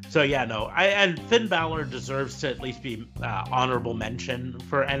so yeah, no. And Finn Balor deserves to at least be honorable mention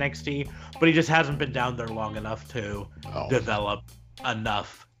for NXT, but he just hasn't been down there long enough to develop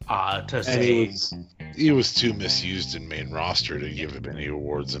enough to say. He was too misused in main roster to give him any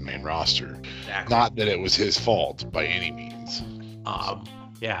awards in main roster. Exactly. Not that it was his fault by any means.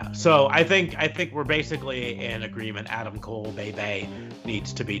 Yeah, so I think we're basically in agreement. Adam Cole, Bebe,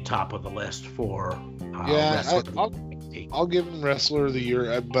 needs to be top of the list for I'll give him Wrestler of the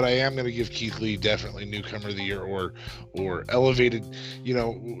Year, but I am going to give Keith Lee definitely Newcomer of the Year or elevated.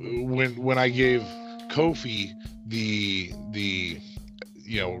 When I gave Kofi the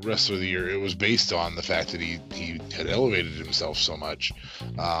Wrestler of the Year, it was based on the fact that he had elevated himself so much,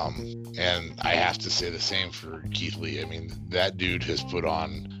 and I have to say the same for Keith Lee. I mean, that dude has put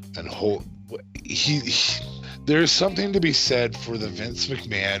on a whole. There's something to be said for the Vince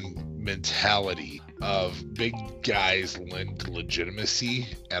McMahon mentality of big guys lend legitimacy,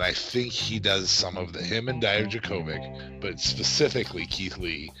 and I think he does some of him and Dijakovic, but specifically Keith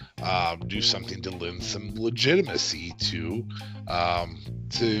Lee, do something to lend some legitimacy to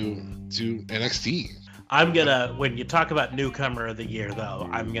NXT. I'm gonna, when you talk about Newcomer of the Year, though,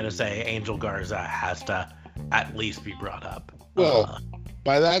 I'm gonna say Angel Garza has to at least be brought up. Well,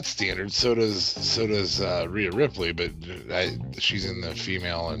 by that standard, so does Rhea Ripley, but she's in the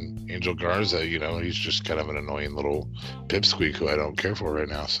female, and Angel Garza, he's just kind of an annoying little pipsqueak who I don't care for right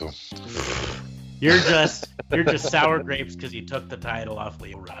now. So You're just sour grapes because you took the title off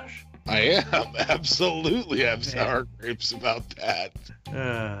Lio Rush. I am absolutely have sour grapes about that.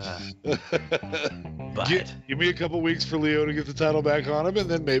 But give me a couple weeks for Leo to get the title back on him, and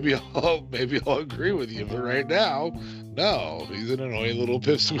then maybe I'll agree with you. But right now, no, he's an annoying little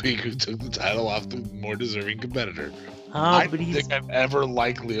pipsqueak who took the title off the more deserving competitor. I don't think I've ever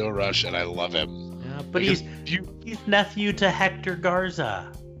liked Lio Rush, and I love him. Yeah, but he's nephew to Hector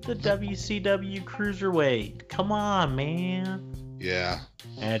Garza, the WCW Cruiserweight. Come on, man. Yeah.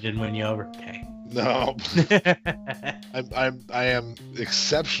 And it didn't win you over. Okay. No. I am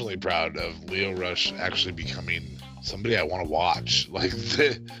exceptionally proud of Lio Rush actually becoming somebody I want to watch. Like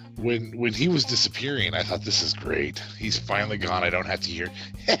when he was disappearing, I thought, this is great. He's finally gone. I don't have to hear,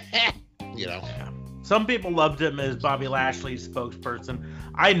 you know. Yeah. Some people loved him as Bobby Lashley's spokesperson.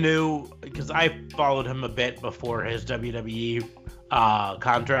 I knew because I followed him a bit before his WWE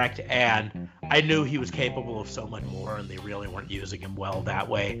contract, and I knew he was capable of so much more, and they really weren't using him well that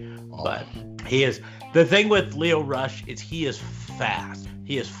way. But he is. The thing with Lio Rush is he is fast.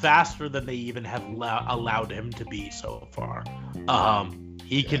 He is faster than they even have allowed him to be so far.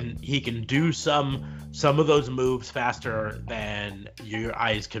 He can do some of those moves faster than your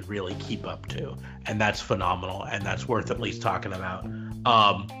eyes could really keep up to, and that's phenomenal, and that's worth at least talking about.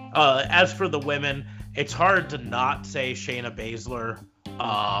 As for the women, it's hard to not say Shayna Baszler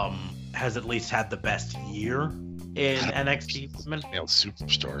has at least had the best year in NXT women. Male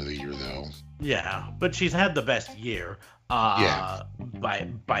superstar of the year, though. Yeah, but she's had the best year by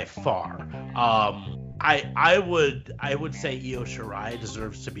far. I would say Io Shirai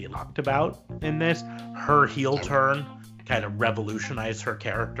deserves to be talked about in this. Her heel turn kind of revolutionized her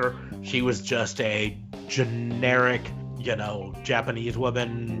character. She was just a generic, Japanese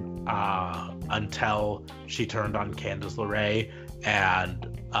woman until she turned on Candice LeRae, and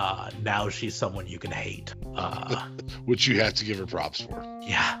now she's someone you can hate. Which you have to give her props for.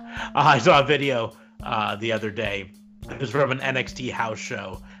 Yeah. I saw a video the other day. It was from an NXT house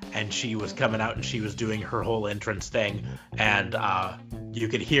show, and she was coming out and she was doing her whole entrance thing, and you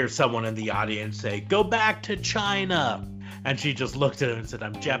could hear someone in the audience say, "Go back to China," and she just looked at him and said,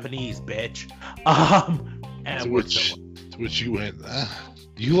 "I'm Japanese, bitch." And to which you went,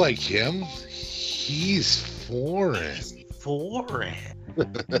 you like him? He's foreign.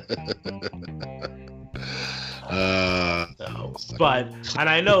 And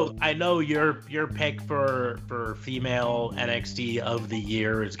I know your pick for female NXT of the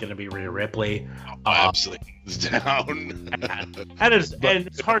year is going to be Rhea Ripley. Absolutely, it's down. and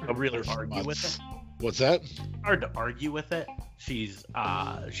it's hard to really argue with it. What's that? Hard to argue with it. She's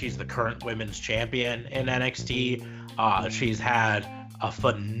the current women's champion in NXT. She's had a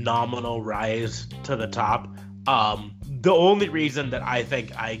phenomenal rise to the top. The only reason that I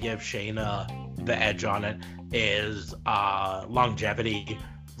think I give Shayna the edge on it is longevity.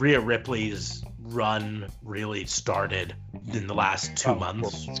 Rhea Ripley's run really started in the last 2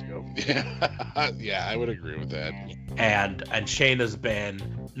 months. 4 months ago. Yeah, I would agree with that. And Shayna's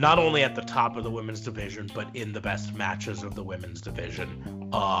been not only at the top of the women's division, but in the best matches of the women's division.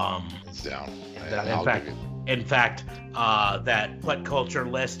 It's down. In fact, that What Culture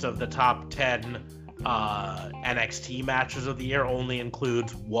list of the top 10 NXT matches of the year only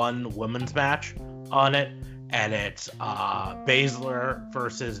includes one women's match on it, and it's Baszler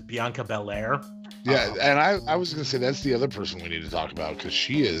versus Bianca Belair. Yeah, and I was going to say that's the other person we need to talk about, because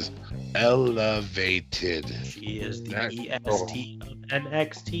she is elevated. She is the EST of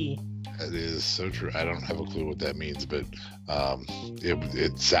NXT. That is so true. I don't have a clue what that means, but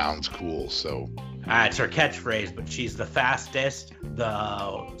it sounds cool. So it's her catchphrase, but she's the fastest,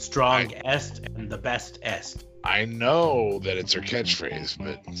 the strongest, and the bestest. I know that it's her catchphrase,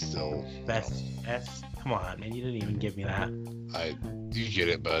 but still. Bestest? Come on, man. You didn't even give me that. You get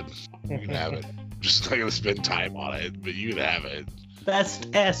it, bud. You can have it. Just not going to spend time on it, but you can have it.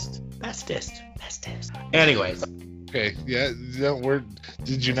 Bestest. Anyways. Okay, yeah.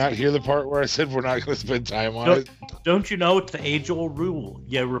 Did you not hear the part where I said we're not going to spend time on it? Don't you know it's the age-old rule?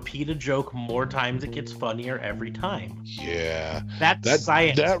 You repeat a joke more times, it gets funnier every time. Yeah. That's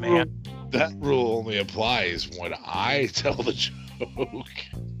science, man. That rule only applies when I tell the joke.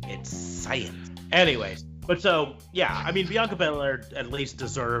 It's science. Anyways, but so, yeah, I mean, Bianca Belair at least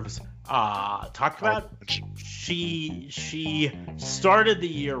deserves talked about. She started the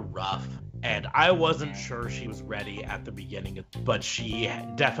year rough, and I wasn't sure she was ready at the beginning, but she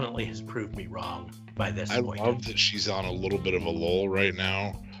definitely has proved me wrong by this point. I love that she's on a little bit of a lull right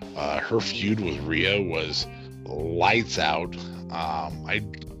now. Her feud with Rhea was lights out.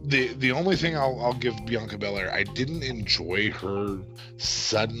 The only thing I'll give Bianca Belair, I didn't enjoy her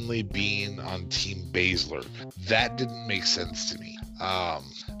suddenly being on Team Baszler. That didn't make sense to me. I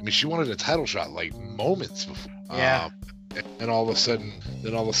mean, she wanted a title shot like moments before. Yeah. And all of a sudden,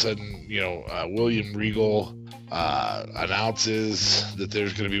 William Regal announces that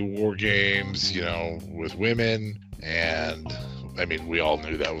there's going to be War Games, with women, and I mean, we all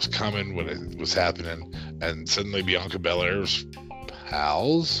knew that was coming when it was happening, and suddenly Bianca Belair's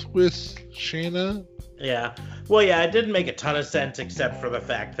pals with Shayna. Yeah. Well, yeah, it didn't make a ton of sense except for the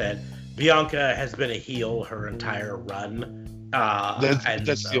fact that Bianca has been a heel her entire run.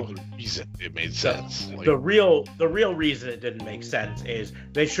 That's the only reason it made sense. The real reason it didn't make sense is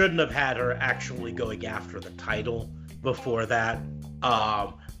they shouldn't have had her actually going after the title before that.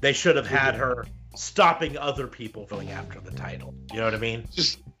 They should have had her stopping other people going after the title. You know what I mean?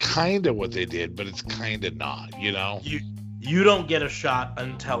 Just kind of what they did, but it's kind of not, You don't get a shot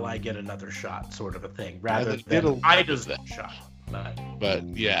until I get another shot, sort of a thing, rather than I deserve a shot. But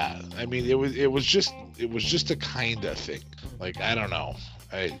yeah, I mean, it was just a kind of thing. Like, I don't know.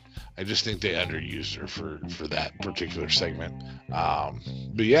 I just think they underused her for that particular segment.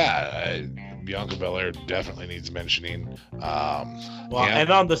 But yeah, Bianca Belair definitely needs mentioning. And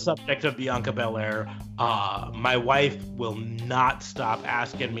on the subject of Bianca Belair, my wife will not stop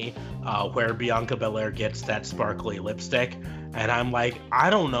asking me where Bianca Belair gets that sparkly lipstick. And I'm like, I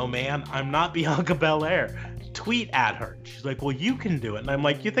don't know, man. I'm not Bianca Belair. Tweet at her. She's like, well, you can do it. And I'm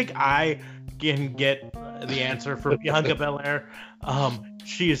like, you think I can get the answer for Bianca Belair?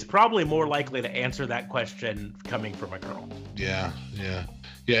 She is probably more likely to answer that question coming from a girl. Yeah.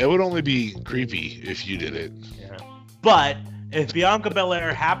 It would only be creepy if you did it. Yeah. But if Bianca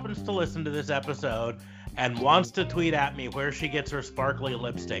Belair happens to listen to this episode and wants to tweet at me where she gets her sparkly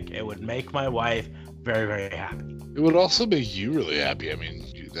lipstick, it would make my wife very, very happy. It would also make you really happy. I mean,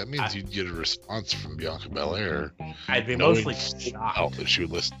 that means you'd get a response from Bianca Belair. I'd be mostly shocked that she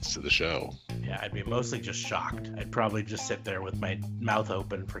would listen to the show. Yeah, I'd be mostly just shocked. I'd probably just sit there with my mouth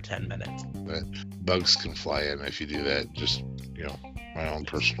open for 10 minutes. But bugs can fly in if you do that. Just, my own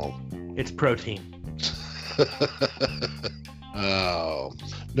personal. It's protein. Oh,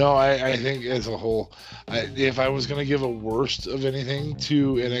 no, I think as a whole, if I was going to give a worst of anything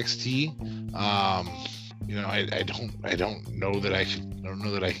to NXT, I don't know that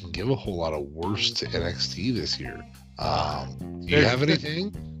I can give a whole lot of worst to NXT this year. Do you have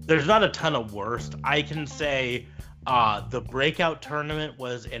anything? There's not a ton of worst. I can say the breakout tournament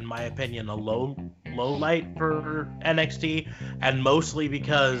was, in my opinion, a low light for NXT, and mostly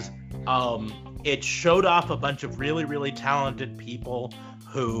because it showed off a bunch of really, really talented people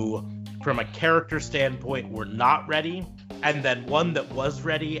who, from a character standpoint, were not ready, and then one that was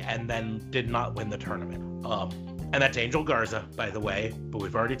ready and then did not win the tournament. And that's Angel Garza, by the way, but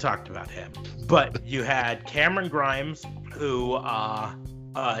we've already talked about him. But you had Cameron Grimes, who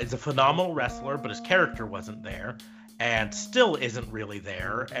is a phenomenal wrestler, but his character wasn't there, and still isn't really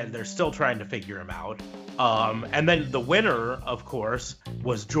there, and they're still trying to figure him out. And then the winner, of course,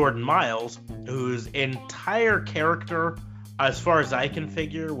 was Jordan Miles, whose entire character, as far as I can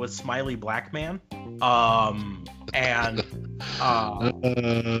figure, was Smiley Black Man.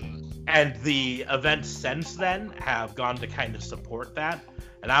 And the events since then have gone to kind of support that.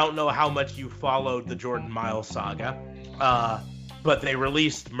 And I don't know how much you followed the Jordan Miles saga, but they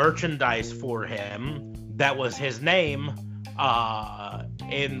released merchandise for him that was his name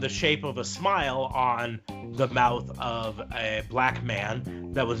in the shape of a smile on the mouth of a black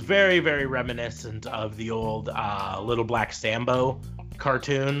man that was very, very reminiscent of the old Little Black Sambo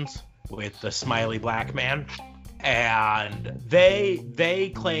cartoons with the smiley black man. And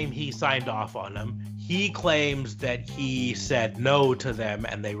they claim he signed off on them. He claims that he said no to them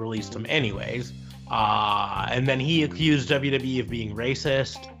and they released him anyways. And then he accused WWE of being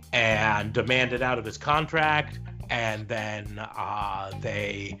racist and demanded out of his contract. And then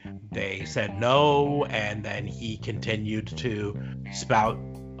they said no, and then he continued to spout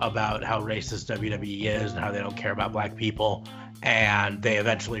about how racist WWE is and how they don't care about black people. And they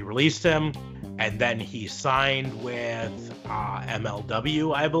eventually released him, and then he signed with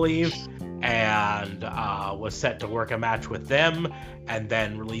MLW, I believe, and was set to work a match with them, and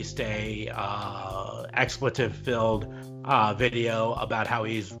then released a expletive-filled video about how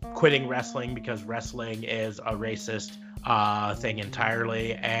he's quitting wrestling because wrestling is a racist thing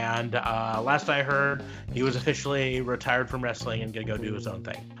entirely. And last I heard, he was officially retired from wrestling and gonna go do his own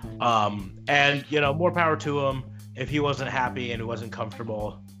thing. And more power to him. If he wasn't happy and he wasn't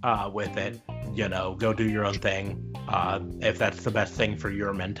comfortable, with it. You know, go do your own thing. If that's the best thing for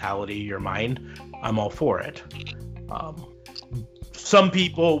your mentality, your mind, I'm all for it. Some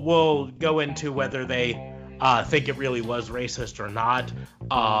people will go into whether they think it really was racist or not.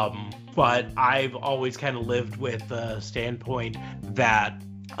 But I've always kind of lived with the standpoint that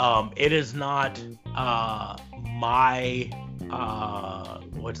it is not my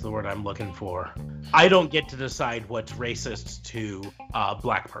what's the word I'm looking for? I don't get to decide what's racist to a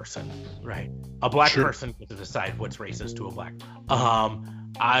black person, right? A black person gets to decide what's racist to a black.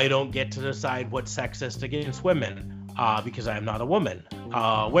 I don't get to decide what's sexist against women because I am not a woman.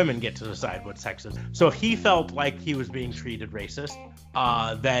 Women get to decide what's sexist. So if he felt like he was being treated racist,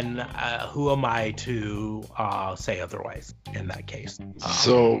 then who am I to say otherwise in that case?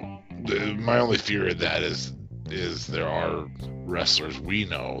 My only fear in that is there are wrestlers we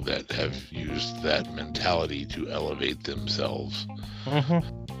know that have used that mentality to elevate themselves.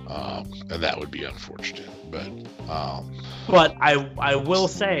 And that would be unfortunate. But I will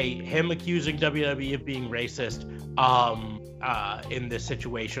say him accusing WWE of being racist in this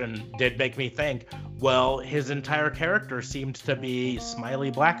situation did make me think, well, his entire character seemed to be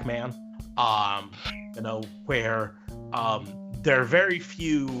smiley black man, where there are very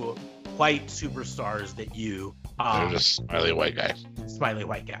few white superstars that you they're just smiley white guy,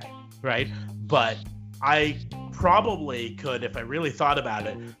 right? But I probably could, if I really thought about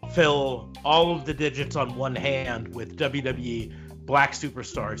it, fill all of the digits on one hand with WWE black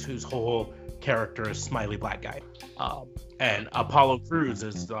superstars whose whole character is smiley black guy. And Apollo Crews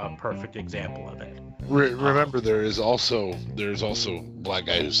is a perfect example of it. Remember, there's also black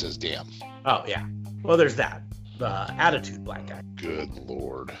guy who says damn. Oh yeah, well there's that. The attitude black guy. Good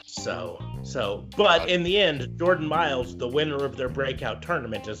lord. But in the end, Jordan Miles, the winner of their breakout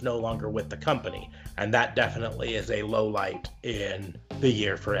tournament, is no longer with the company, and that definitely is a low light in the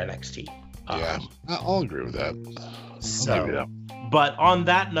year for NXT. Yeah, I'll agree with that. But on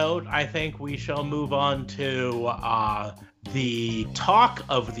that note, I think we shall move on to the talk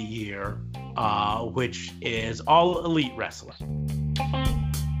of the year, which is All Elite Wrestling.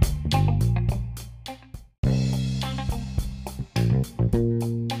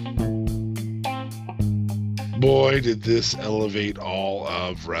 Boy, did this elevate all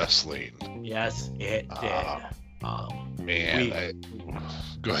of wrestling. Yes, it did.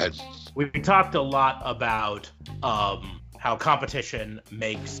 Go ahead. We talked a lot about how competition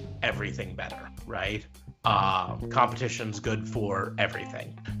makes everything better, right? Competition's good for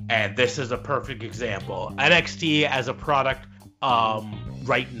everything. And this is a perfect example. NXT as a product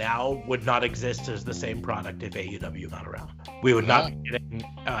right now would not exist as the same product if AEW not around. We would not be getting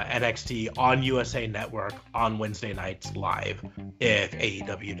NXT on USA Network on Wednesday nights live if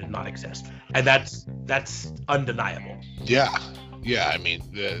AEW did not exist. And that's undeniable. Yeah. I mean,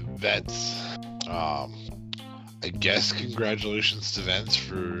 that's I guess congratulations to Vince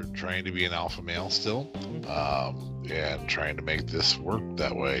for trying to be an alpha male still, and trying to make this work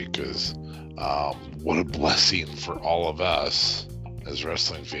that way, because what a blessing for all of us as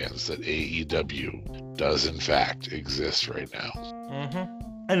wrestling fans that AEW does in fact exist right now.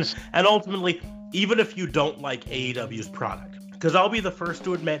 And ultimately, even if you don't like AEW's product, because I'll be the first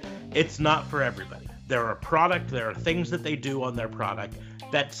to admit it's not for everybody. There are things that they do on their product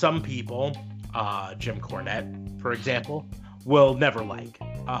that some people, Jim Cornette, for example, will never like,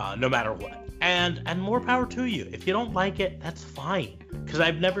 no matter what. And more power to you. If you don't like it, that's fine. Because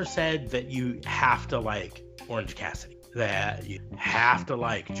I've never said that you have to like Orange Cassidy, that you have to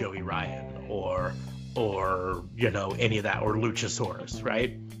like Joey Ryan or any of that, or Luchasaurus,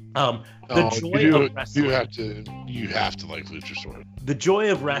 right? Joy of wrestling, you have to like Luchasaurus. The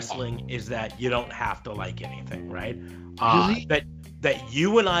joy of wrestling is that you don't have to like anything, right? Really? That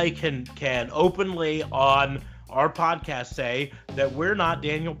you and I can openly on our podcast say that we're not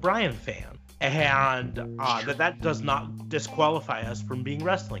Daniel Bryan fans. And that does not disqualify us from being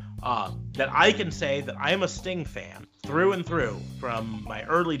wrestling. That I can say that I am a Sting fan through and through from my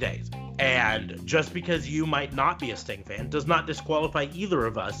early days. And just because you might not be a Sting fan does not disqualify either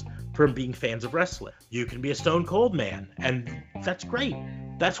of us from being fans of wrestling. You can be a Stone Cold man, and that's great.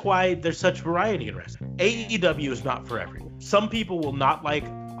 That's why there's such variety in wrestling. AEW is not for everyone. Some people will not like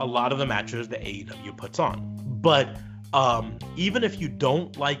a lot of the matches that AEW puts on. But even if you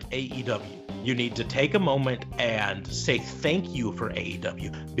don't like AEW, you need to take a moment and say thank you for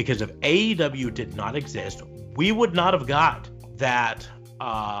AEW, because if AEW did not exist, we would not have got that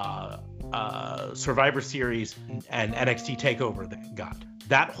Survivor Series and NXT TakeOver that we got.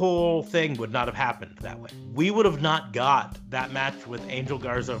 that whole thing would not have happened that way. We would have not got that match with Angel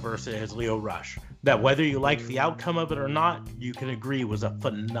Garza versus Lio Rush. That whether you like the outcome of it or not, you can agree was a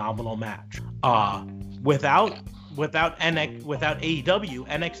phenomenal match. Without AEW,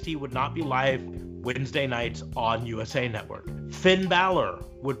 NXT would not be live Wednesday nights on USA Network. Finn Balor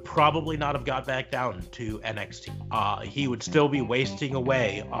would probably not have got back down to NXT. He would still be wasting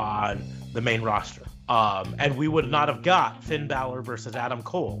away on the main roster. And we would not have got Finn Balor versus Adam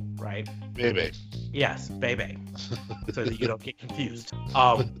Cole, right? Baby. Yes, baby. So that you don't get confused.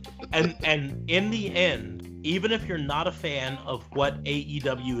 And in the end, even if you're not a fan of what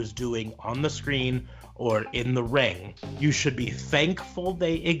AEW is doing on the screen or in the ring, you should be thankful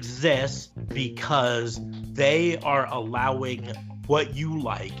they exist because they are allowing what you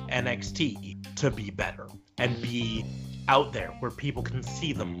like, NXT, to be better and be out there where people can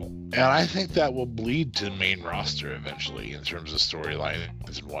see them more. And I think that will bleed to main roster eventually in terms of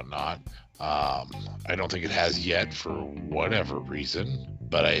storylines and whatnot. I don't think it has yet for whatever reason,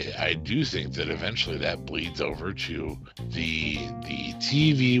 but I do think that eventually that bleeds over to the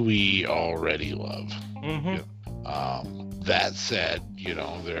TV we already love. Mm-hmm. That said,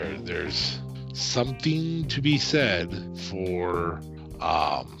 there's something to be said for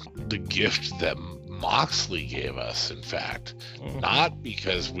the gift that Moxley gave us, in fact, not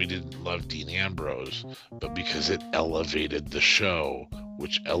because we didn't love Dean Ambrose, but because it elevated the show,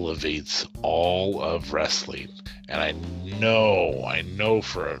 which elevates all of wrestling. And I know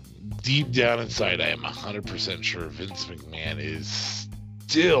for deep down inside, I am 100% sure Vince McMahon is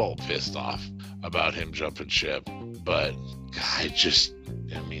still pissed off about him jumping ship. But I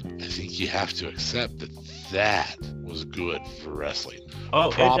think you have to accept that was good for wrestling. Oh,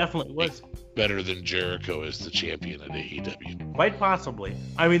 it definitely was. Better than Jericho as the champion at AEW. Quite possibly.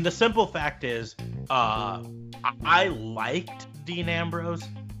 I mean, the simple fact is, I liked Dean Ambrose.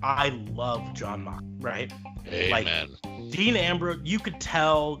 I love John Moxley, right? Amen. Like, Dean Ambrose, you could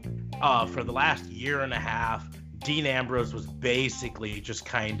tell for the last year and a half, Dean Ambrose was basically just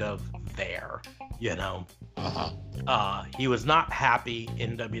kind of there, He was not happy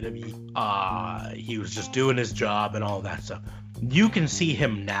in WWE. He was just doing his job and all that stuff. You can see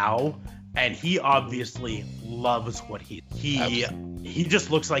him now, and he obviously loves what he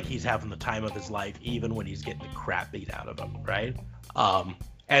just looks like he's having the time of his life, even when he's getting the crap beat out of him, right?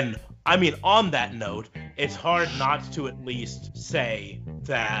 And I mean, on that note, it's hard not to at least say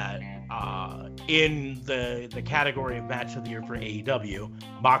that in the category of match of the year for AEW,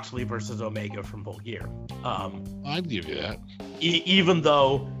 Moxley versus Omega from Full Gear. I'd give you that. Even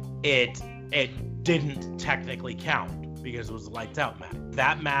though it didn't technically count because it was a lights out match.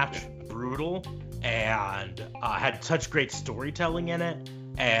 That match, brutal, and had such great storytelling in it,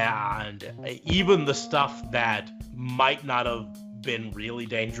 and even the stuff that might not have been really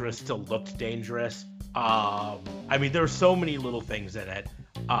dangerous still looked dangerous. I mean, there were so many little things in it,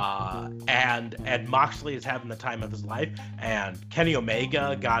 and Moxley is having the time of his life, and Kenny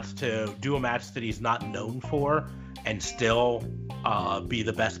Omega got to do a match that he's not known for and still be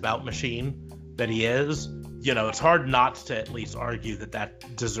the best bout machine that he is. It's hard not to at least argue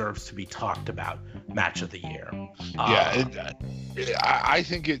that deserves to be talked about match of the year. I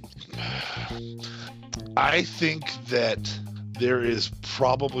think that there is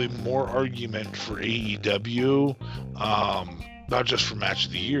probably more argument for AEW, not just for match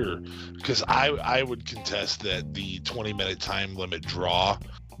of the year, because I would contest that the 20-minute time limit draw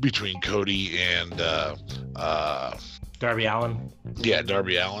between Cody and Darby Allin. Yeah,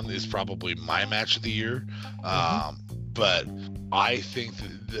 Darby Allin is probably my match of the year. But I think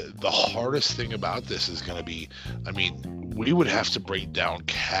that the hardest thing about this is going to be, we would have to break down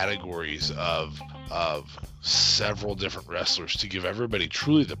categories of several different wrestlers to give everybody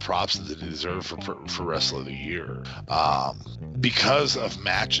truly the props that they deserve for Wrestler of the Year. Because of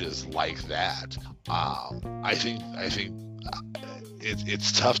matches like that, I think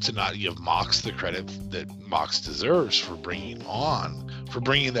it's tough to not give Mox the credit that Mox deserves for bringing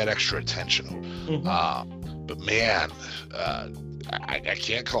that extra attention. But man, I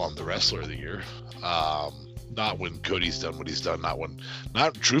can't call him the Wrestler of the Year. Not when Cody's done what he's done.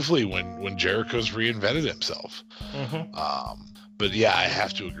 Not truthfully when Jericho's reinvented himself. But yeah, I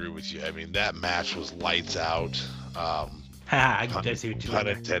have to agree with you. I mean, that match was lights out. I see what you mean.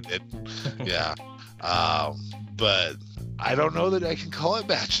 Unintended. Yeah. But I don't know that I can call it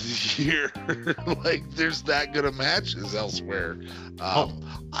match of the year. Like, there's that good of matches elsewhere.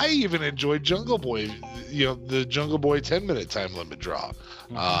 I even enjoyed Jungle Boy, the Jungle Boy 10-minute time limit draw.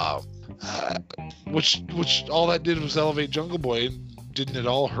 Which all that did was elevate Jungle Boy, and didn't at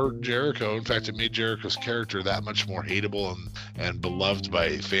all hurt Jericho. In fact, it made Jericho's character that much more hateable and beloved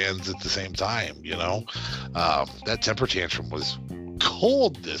by fans at the same time, you know? That temper tantrum was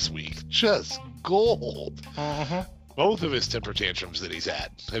gold this week. Just gold. Uh-huh. Both of his temper tantrums that he's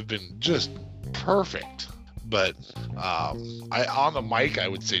had have been just perfect. But on the mic, I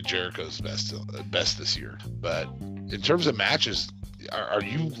would say Jericho's best this year. But in terms of matches, are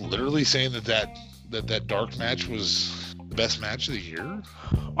you literally saying that dark match was the best match of the year?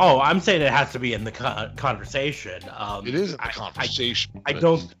 Oh, I'm saying it has to be in the conversation. It is in the conversation.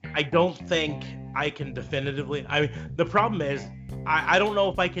 I don't think I can definitively. I mean, the problem is, I don't know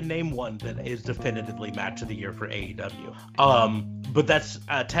if I can name one that is definitively match of the year for AEW. But that's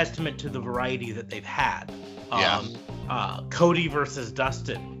a testament to the variety that they've had. Cody versus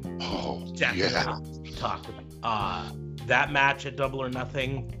Dustin. Oh, definitely talked about. That match at Double or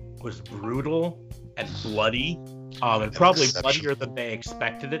Nothing was brutal and bloody. And probably bloodier than they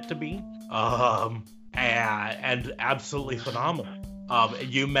expected it to be. And absolutely phenomenal.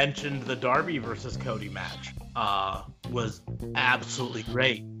 You mentioned the Darby versus Cody match. Was absolutely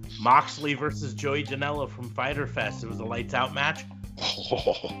great. Moxley versus Joey Janela from Fyter Fest. It was a lights out match.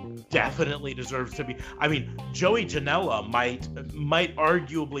 Definitely deserves to be. I mean, Joey Janela might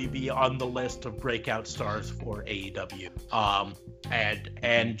arguably be on the list of breakout stars for AEW.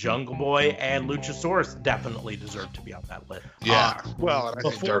 And Jungle Boy and Luchasaurus definitely deserve to be on that list. Yeah. Well, and I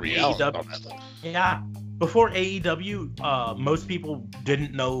think Darby Allin on that list. Yeah. Before AEW, most people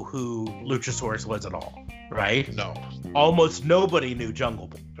didn't know who Luchasaurus was at all, right? No. Almost nobody knew Jungle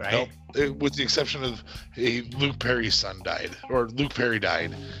Boy, right? Nope. With the exception of Luke Perry's son died, or Luke Perry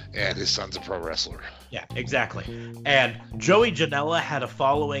died, and his son's a pro wrestler. Yeah, exactly. And Joey Janela had a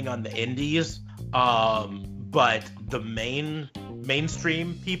following on the indies, but the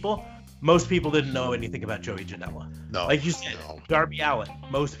mainstream people, most people didn't know anything about Joey Janela. No. Like you said, no. Darby Allin,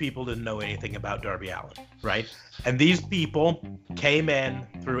 most people didn't know anything about Darby Allin, right? And these people came in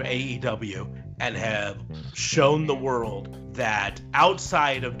through AEW and have shown the world that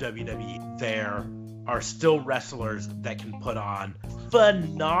outside of WWE, there are still wrestlers that can put on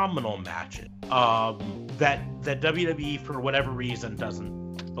phenomenal matches that WWE, for whatever reason,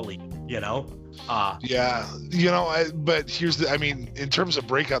 doesn't believe, you know? Yeah, but here's in terms of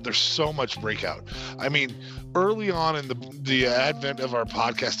breakout, there's so much breakout. I mean, early on in the advent of our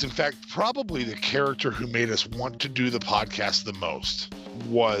podcast, in fact, probably the character who made us want to do the podcast the most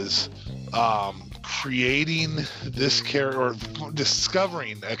was creating this character, or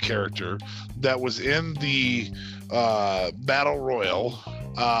discovering a character that was in the Battle Royal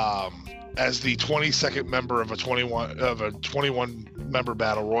as the 22nd member of a 21 member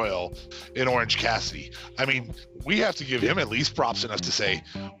Battle Royal in Orange Cassidy. I mean, we have to give him at least props enough to say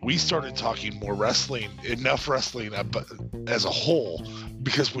we started talking more wrestling as a whole,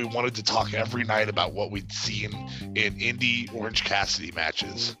 because we wanted to talk every night about what we'd seen in indie Orange Cassidy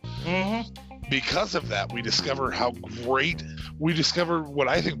matches. Mm-hmm. Because of that, we discover what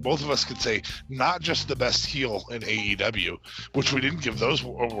I think both of us could say, not just the best heel in AEW, which we didn't give those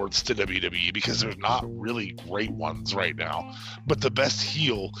awards to WWE because there's not really great ones right now, but the best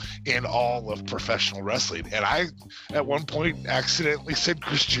heel in all of professional wrestling. And I, at one point, accidentally said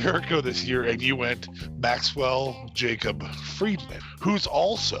Chris Jericho this year, and you went Maxwell Jacob Friedman, who's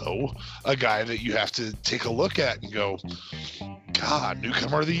also a guy that you have to take a look at and go, God,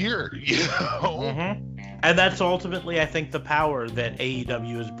 newcomer of the year, you know? Mm-hmm. And that's ultimately, I think, the power that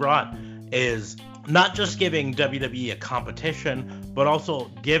AEW has brought, is not just giving WWE a competition, but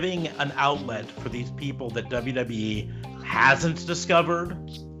also giving an outlet for these people that WWE hasn't discovered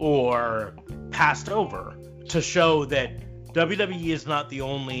or passed over, to show that WWE is not the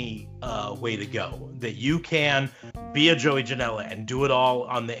only way to go, that you can be a Joey Janela and do it all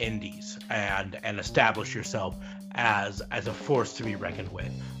on the indies and establish yourself as a force to be reckoned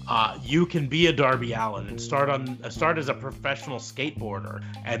with. You can be a Darby Allin and start as a professional skateboarder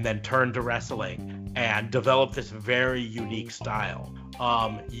and then turn to wrestling and develop this very unique style.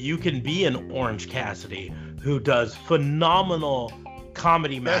 You can be an Orange Cassidy who does phenomenal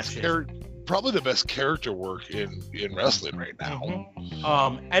comedy matches. Probably the best character work in wrestling right now.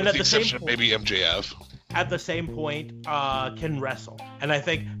 Mm-hmm. And at the exception of maybe MJF. At the same point, can wrestle. And I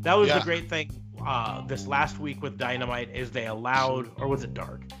think that was the great thing this last week with Dynamite, is they allowed, or was it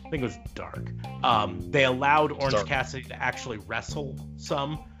Dark? I think it was Dark. They allowed Orange Cassidy to actually wrestle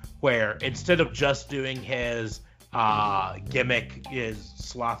some, where instead of just doing his gimmick, his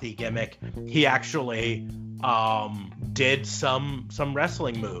slothy gimmick, he actually did some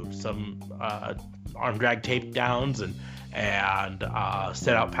wrestling moves, some arm drag takedowns and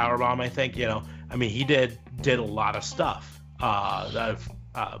set out powerbomb. I think, he did a lot of stuff.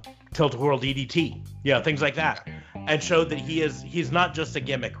 Tilt-a-whirl DDT, things like that, and showed that he's not just a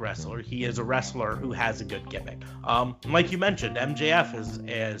gimmick wrestler. He is a wrestler who has a good gimmick. Like you mentioned, MJF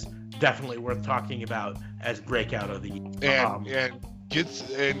is definitely worth talking about as breakout of the year. And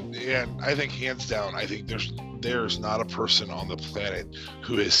I think hands down, I think there's not a person on the planet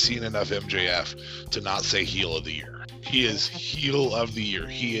who has seen enough MJF to not say heel of the year. He is heel of the year.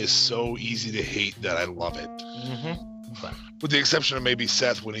 He is so easy to hate that I love it. Mm-hmm. With the exception of maybe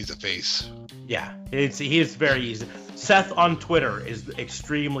Seth when he's a face. Yeah, he is very easy. Seth on Twitter is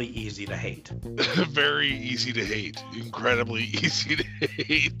extremely easy to hate. Very easy to hate. Incredibly easy to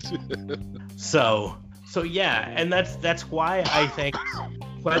hate. So yeah, and that's why I think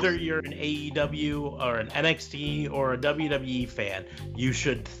whether you're an AEW or an NXT or a WWE fan, you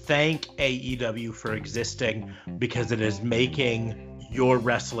should thank AEW for existing, because it is making your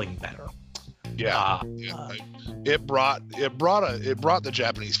wrestling better. Yeah, it brought the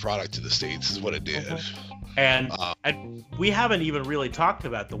Japanese product to the States, is what it did. And we haven't even really talked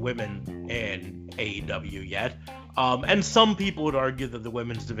about the women in AEW yet. And some people would argue that the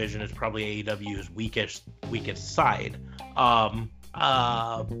women's division is probably AEW's weakest side.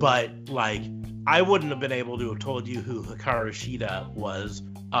 But like, I wouldn't have been able to have told you who Hikaru Shida was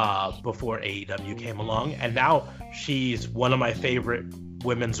before AEW came along, and now she's one of my favorite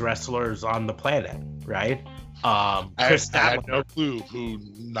women's wrestlers on the planet, right? I had no clue who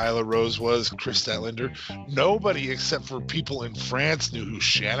Nyla Rose was, Chris Statlander. Nobody except for people in France knew who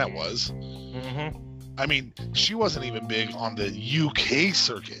Shanna was. Mm-hmm. I mean, she wasn't even big on the UK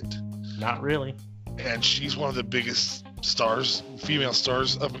circuit. Not really. And she's one of the biggest female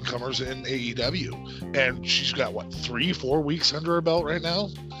stars, up-and-comers in AEW. And she's got, 3-4 weeks under her belt right now?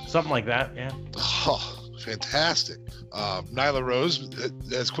 Something like that, yeah. Oh, fantastic. Nyla Rose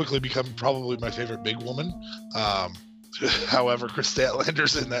has quickly become probably my favorite big woman. However, Chris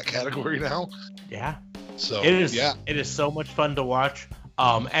Statlander's in that category now. Yeah. So it is so much fun to watch.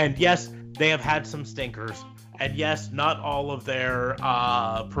 And yes, they have had some stinkers. And yes, not all of their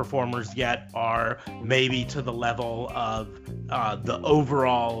performers yet are maybe to the level of the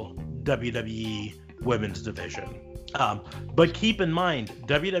overall WWE women's division. But keep in mind,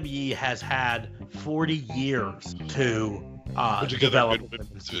 WWE has had 40 years to develop a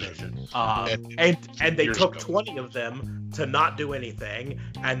women's division. And they took 20 of them to not do anything,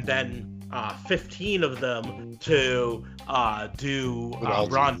 and then 15 of them to do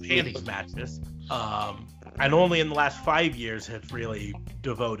bra and panties matches. And only in the last 5 years have really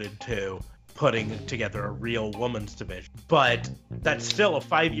devoted to putting together a real women's division. But that's still a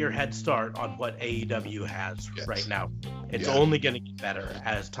 5-year head start on what AEW has right now. It's only going to get better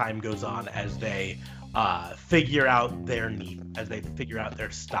as time goes on, as they figure out their need, as they figure out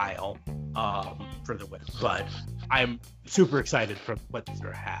their style for the women. But I'm super excited for what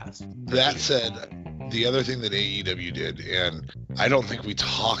Twitter has. That said, the other thing that AEW did, and I don't think we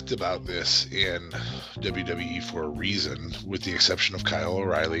talked about this in WWE for a reason, with the exception of Kyle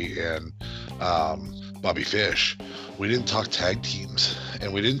O'Reilly and Bobby Fish, we didn't talk tag teams.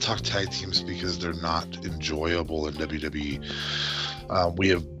 And we didn't talk tag teams because they're not enjoyable in WWE. We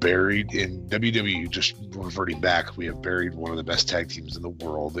have buried in WWE, just reverting back, we have buried one of the best tag teams in the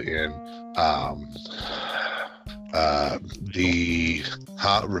world in the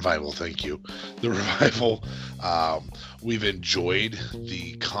Revival. Thank you. The Revival. We've enjoyed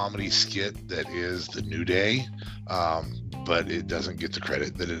the comedy skit that is the New Day, but it doesn't get the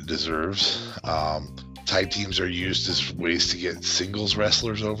credit that it deserves. Tag teams are used as ways to get singles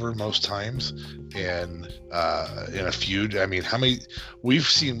wrestlers over most times. And in a feud, I mean, we've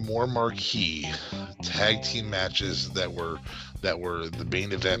seen more marquee tag team matches that were the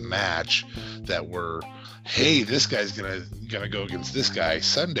main event match, that were, hey, this guy's gonna go against this guy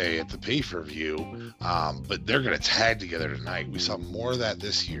Sunday at the pay-per-view, but they're gonna tag together tonight. We saw more of that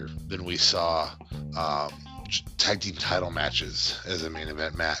this year than we saw tag team title matches as a main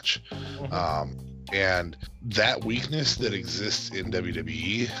event match. And that weakness that exists in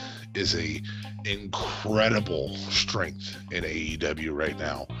WWE is a incredible strength in AEW right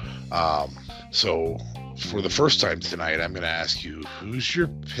now. So for the first time tonight, I'm going to ask you, who's your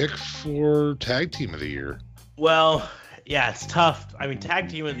pick for tag team of the year? Well, yeah, it's tough. I mean, tag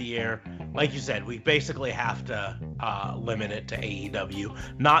team of the year, like you said, we basically have to limit it to AEW,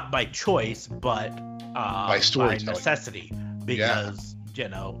 not by choice, but by necessity, because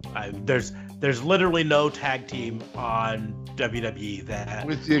there's literally no tag team on WWE that,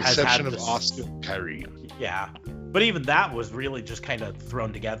 with the exception of Austin and Kyrie. Yeah, but even that was really just kind of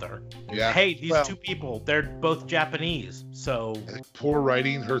thrown together. Yeah. Hey, these two people, they're both Japanese, so I think poor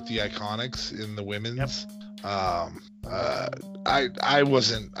writing hurt the Iconics in the women's. I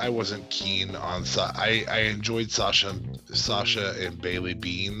wasn't keen on. I enjoyed Sasha and Bayley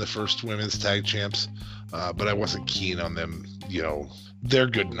being the first women's tag champs, but I wasn't keen on them. They're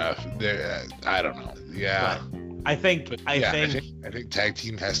good enough. I don't know. Yeah. I think tag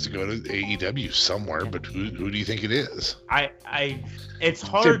team has to go to AEW somewhere, but who do you think it is? It's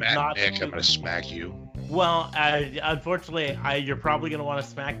hard not to. I'm gonna smack you. Well, unfortunately, you're probably gonna want to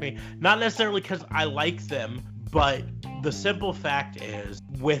smack me. Not necessarily because I like them, but the simple fact is,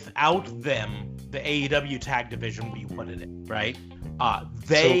 without them, the AEW tag division would be what it is, right?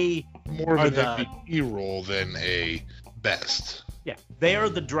 They so more of an MVP role than a best. Yeah, they are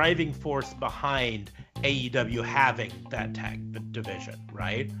the driving force behind AEW having that tag division,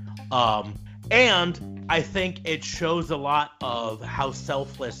 right? And I think it shows a lot of how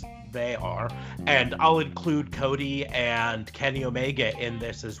selfless they are, and I'll include Cody and Kenny Omega in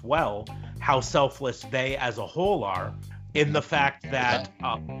this as well, how selfless they as a whole are, in the fact that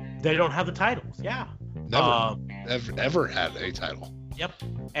they don't have the titles. Yeah. Never had a title. Yep.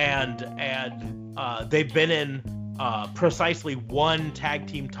 And they've been in precisely one tag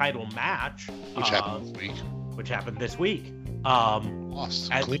team title match, which happened this week.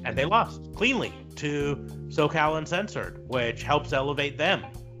 Lost and they lost cleanly to SoCal Uncensored, which helps elevate them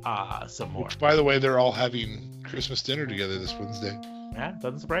some more. Which, by the way, they're all having Christmas dinner together this Wednesday. Yeah,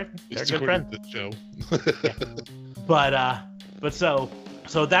 doesn't surprise me. They're good friends. The show. Yeah. But so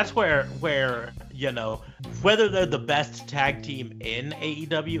that's where whether they're the best tag team in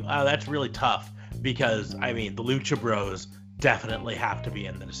AEW, that's really tough. Because, I mean, the Lucha Bros definitely have to be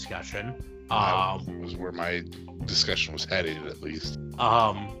in the discussion. Was where my discussion was headed, at least.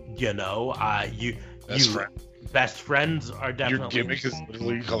 Best friends are definitely. Your gimmick is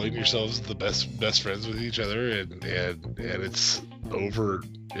literally calling yourselves the best friends with each other, and it's over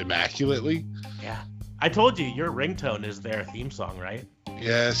immaculately. Yeah, I told you your ringtone is their theme song, right?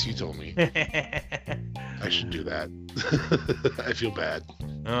 Yes, you told me. I should do that. I feel bad.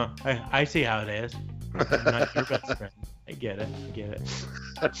 Oh, I see how it is. I'm not your best friend. I get it.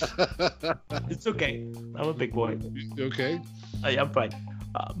 It's okay. I'm a big boy. Okay. I'm fine.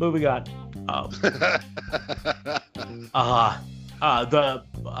 Moving on. The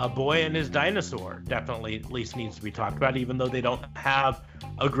boy and his dinosaur definitely at least needs to be talked about, even though they don't have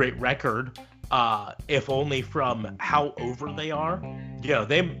a great record. If only from how over they are.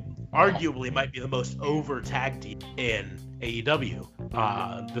 They arguably might be the most over tag team in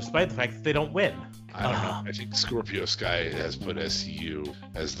AEW, despite the fact that they don't win. I don't know. I think Scorpio Sky has put SCU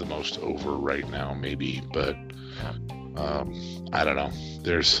as the most over right now, maybe, but I don't know.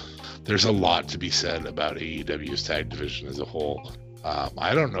 There's a lot to be said about AEW's tag division as a whole.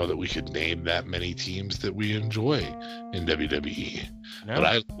 I don't know that we could name that many teams that we enjoy in WWE. No. But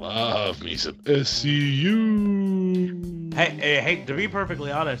I love me some SCU. Hey, to be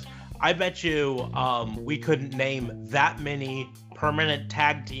perfectly honest, I bet you we couldn't name that many permanent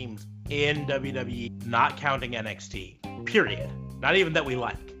tag teams in WWE, not counting NXT. Period. Not even that we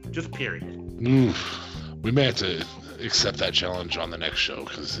like. Just period. Oof. We may have to accept that challenge on the next show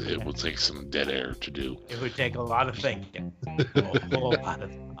because it will take some dead air to do. It would take a lot of thinking. a whole lot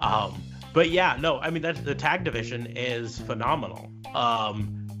of. But yeah, no, I mean the tag division is phenomenal.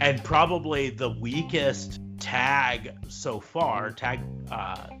 And probably the weakest tag so far,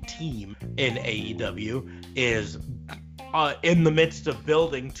 team in AEW is in the midst of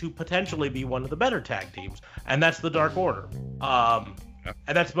building to potentially be one of the better tag teams, and that's the Dark Order.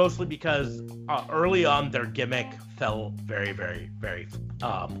 And that's mostly because early on their gimmick fell very, very, very.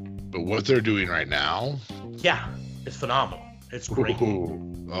 But what they're doing right now, yeah, it's phenomenal. It's great.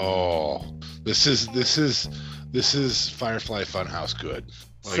 Ooh, oh, this is Firefly Funhouse good.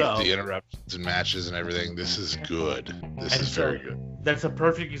 Like the interruptions and matches and everything. This is good. This is very good. That's a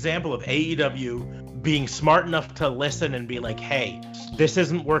perfect example of AEW being smart enough to listen and be like, hey, this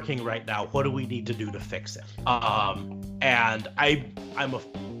isn't working right now. What do we need to do to fix it? And I'm a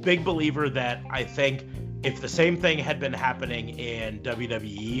big believer that I think if the same thing had been happening in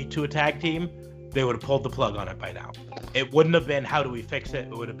WWE to a tag team, they would have pulled the plug on it by now. It wouldn't have been, how do we fix it?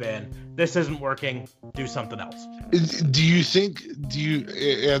 It would have been, this isn't working, do something else. Do you think,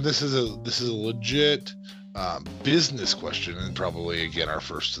 and this is a legit business question, and probably again our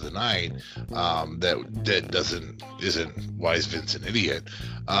first of the night, that isn't why is Vince an idiot?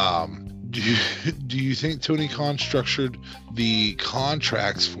 Do you think Tony Khan structured the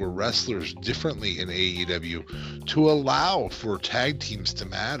contracts for wrestlers differently in AEW to allow for tag teams to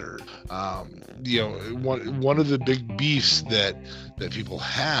matter? One of the big beefs that people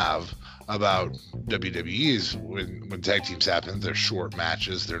have about WWE is when tag teams happen, they're short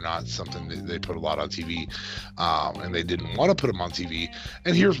matches. They're not something that they put a lot on TV, and they didn't want to put them on TV.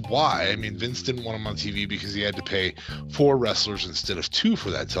 And here's why. I mean, Vince didn't want them on TV because he had to pay 4 wrestlers instead of 2 for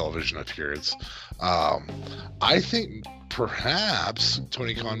that television appearance. I think perhaps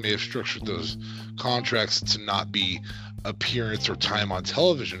Tony Khan may have structured those contracts to not be appearance or time on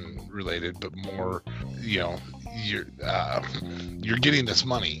television related, but more, you're getting this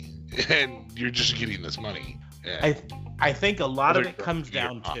money and you're just getting this money. I think a lot of it comes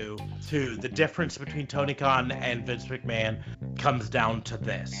down to the difference between Tony Khan and Vince McMahon comes down to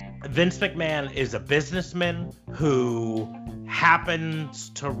this. Vince McMahon is a businessman who happens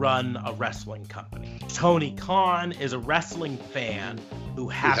to run a wrestling company. Tony Khan is a wrestling fan who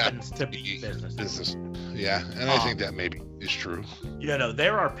happens to be business. Yeah, and I think that maybe is true.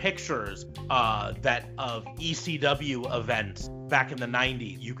 There are pictures that of ECW events back in the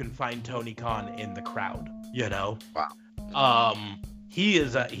 90s. You can find Tony Khan in the crowd. Wow. He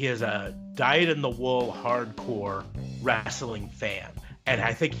is a dyed-in-the-wool hardcore wrestling fan, and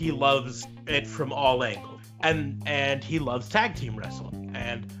I think he loves it from all angles. And he loves tag team wrestling.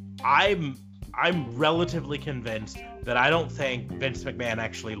 And I'm relatively convinced that I don't think Vince McMahon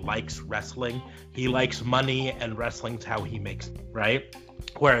actually likes wrestling. He likes money, and wrestling's how he makes it, right?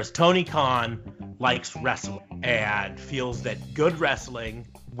 Whereas Tony Khan likes wrestling and feels that good wrestling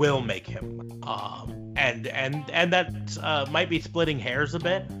will make him. And that might be splitting hairs a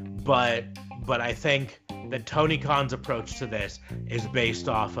bit, but I think that Tony Khan's approach to this is based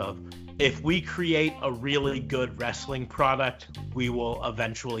off of, if we create a really good wrestling product, we will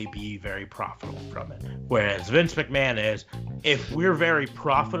eventually be very profitable from it. Whereas Vince McMahon is, if we're very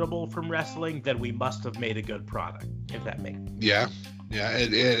profitable from wrestling, then we must have made a good product, if that makes sense. Yeah,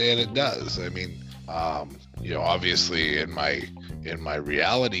 and it does. I mean, obviously in my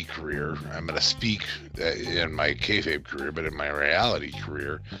reality career, I'm going to speak in my kayfabe career, but in my reality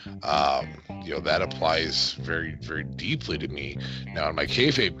career, that applies very, very deeply to me. Now, in my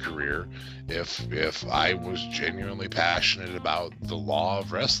kayfabe career, if I was genuinely passionate about the law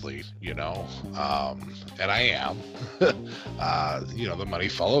of wrestling, and I am, the money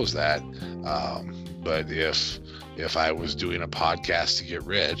follows that. But if I was doing a podcast to get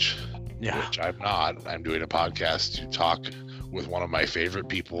rich, which I'm not, I'm doing a podcast to talk with one of my favorite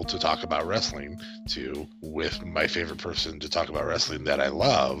people to talk about wrestling, with my favorite person to talk about wrestling that I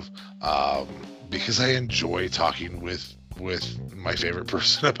love, because I enjoy talking with my favorite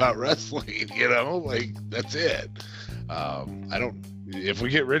person about wrestling, that's it. If we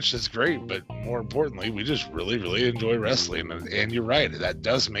get rich, that's great, but more importantly, we just really, really enjoy wrestling, and you're right, that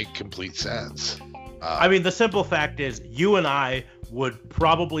does make complete sense. I mean, the simple fact is, you and I would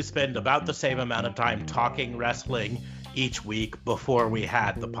probably spend about the same amount of time talking wrestling each week before we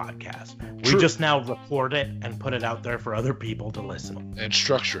had the podcast. True. We just now record it and put it out there for other people to listen. And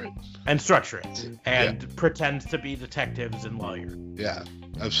structure it. And pretend to be detectives and lawyers. Yeah,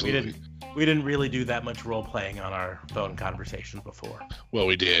 absolutely. We didn't really do that much role playing on our phone conversation before. Well,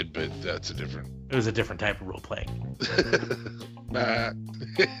 we did, but it was a different type of role playing.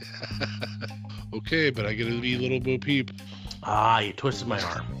 Okay, but I get to be Little Bo Peep. You twisted my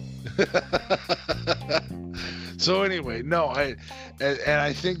arm. So anyway, no, I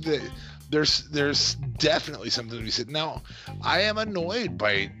think that there's definitely something to be said. Now, I am annoyed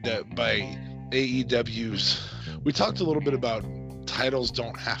by AEW's. We talked a little bit about titles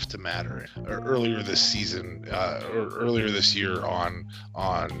don't have to matter earlier this season, or earlier this year on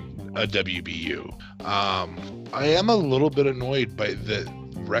a WBU. I am a little bit annoyed by the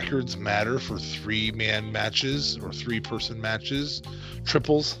records matter for 3-man matches or 3-person matches,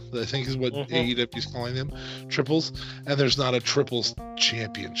 triples, I think is what AEW is calling them, triples, and there's not a triples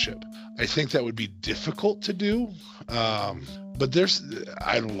championship. I think that would be difficult to do, but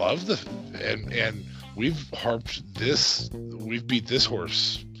I love and we've beat this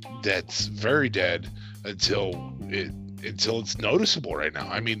horse that's very dead until it's noticeable right now.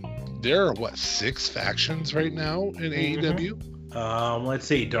 I mean, there are 6 factions right now in AEW? Let's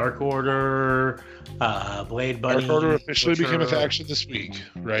see, Dark Order, Blade Bunny. Dark Order officially became a faction this week,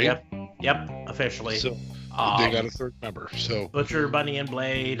 right? Yep, officially. So they got a 3rd member. So Butcher, Bunny, and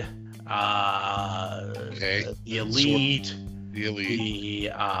Blade. The Elite.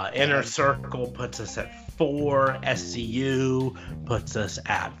 The Inner Circle puts us at 4. SCU puts us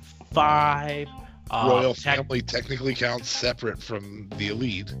at 5. Royal Family technically counts separate from the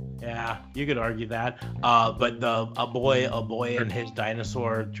Elite. Yeah, you could argue that. But a boy and his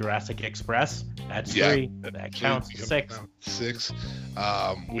dinosaur Jurassic Express, that's 3. That counts 6. 6.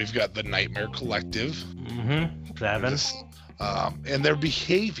 We've got the Nightmare Collective. 7. and they're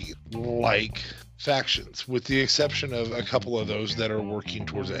behaving like factions, with the exception of a couple of those that are working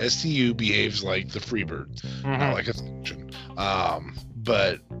towards it. STU behaves like the Freebirds, not like a faction.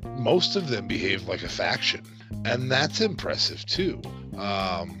 But most of them behave like a faction, and that's impressive too.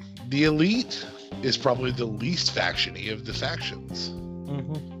 The Elite is probably the least faction-y of the factions.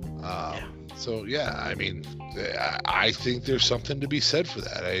 So yeah, I mean, I think there's something to be said for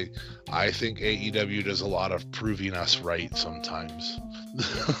that. I think AEW does a lot of proving us right sometimes.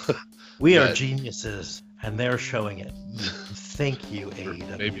 We are geniuses, and they're showing it. Thank you,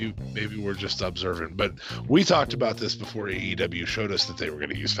 AEW. Maybe we're just observant, but we talked about this before AEW showed us that they were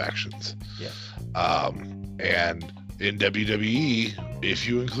going to use factions. Yeah. And in WWE, if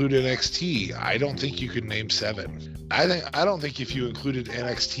you include NXT, I don't think you could name 7. I don't think if you included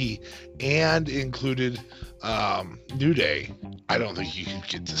NXT and included New Day, I don't think you could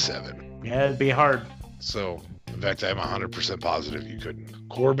get to 7. Yeah, it'd be hard. So, in fact, I'm 100% positive you couldn't.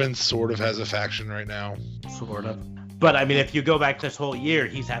 Corbin sort of has a faction right now. Sort of. But I mean, if you go back this whole year,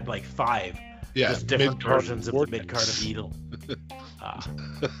 he's had like 5. Yeah, just different versions of the mid-card of Beetle.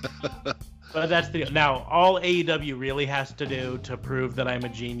 But that's now all AEW really has to do to prove that I'm a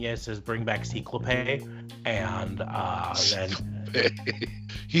genius is bring back Cyclope, and then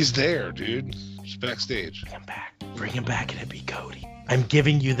he's there, dude. Just backstage. Bring him back, and it'd be Cody. I'm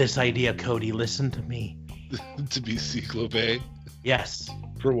giving you this idea, Cody. Listen to me. To be Cyclope. Yes.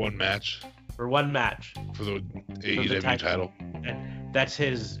 For one match. For one match. For the AEW title. That's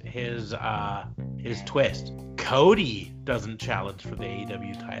his twist. Cody doesn't challenge for the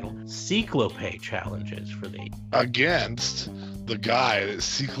AEW title. Cyclope challenges for the against the guy that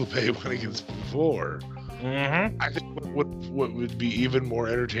Cyclope went against before. I think what would be even more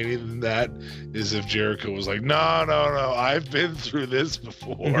entertaining than that is if Jericho was like, no, I've been through this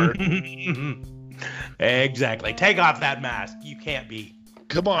before. Exactly. Take off that mask. You can't be.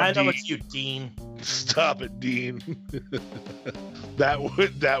 Come on, I know Dean. it's you, Dean. Stop it, Dean.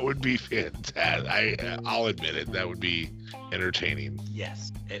 that would be fantastic. I'll admit it. That would be entertaining.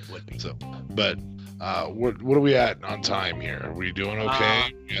 Yes, it would be. So, but what are we at on time here? Are we doing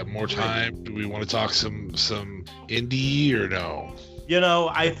okay? We have more time. Do we want to talk some indie or no? You know,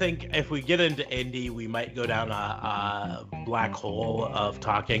 I think if we get into indie, we might go down a black hole of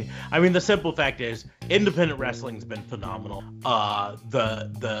talking. I mean, the simple fact is, independent wrestling's been phenomenal.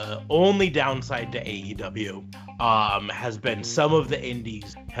 The only downside to AEW has been some of the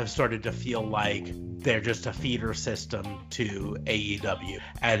indies have started to feel like they're just a feeder system to AEW,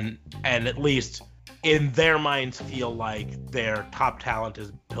 and at least in their minds feel like their top talent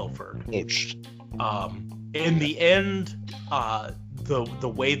is pilfered. Poached. In the end,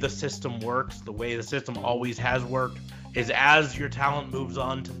 the way the system works, the way the system always has worked, is as your talent moves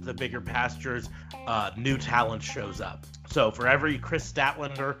on to the bigger pastures, new talent shows up. So for every Chris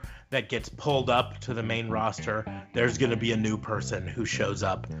Statlander that gets pulled up to the main roster, there's going to be a new person who shows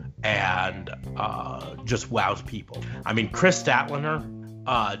up and just wows people. I mean, Chris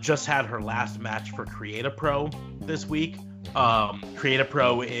Statlander just had her last match for Create-A Pro this week. Create-A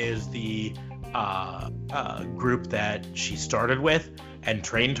Pro is the group that she started with and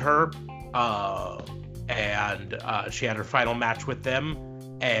trained her, and she had her final match with them,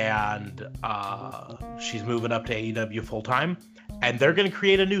 and she's moving up to AEW full-time, and they're going to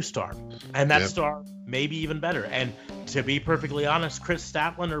create a new star, and that star may be even better. And to be perfectly honest, Chris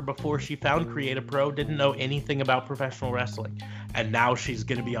Statlander, before she found Create-A Pro, didn't know anything about professional wrestling, and now she's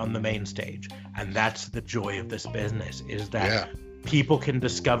going to be on the main stage, and that's the joy of this business, is that people can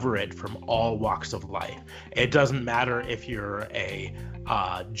discover it from all walks of life. It doesn't matter if you're a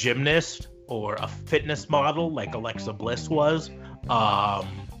gymnast or a fitness model like Alexa Bliss was,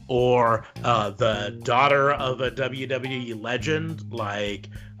 or the daughter of a WWE legend like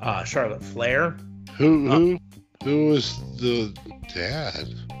Charlotte Flair. Who was the dad?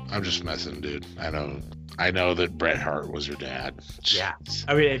 I'm just messing, dude. I know that Bret Hart was her dad. Yeah,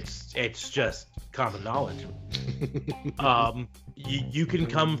 I mean it's just common knowledge. You can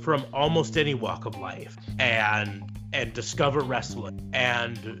come from almost any walk of life and discover wrestling.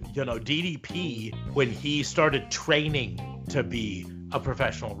 And you know, DDP, when he started training to be a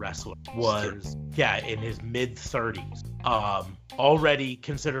professional wrestler, was in his mid 30s. Already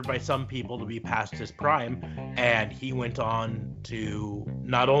considered by some people to be past his prime, and he went on to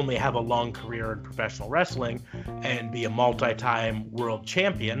not only have a long career in professional wrestling and be a multi-time world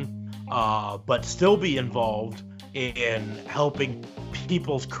champion, but still be involved in helping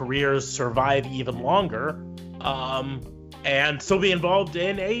people's careers survive even longer, and still be involved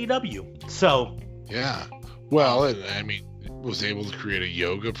in AEW. So yeah, well, I mean, was able to create a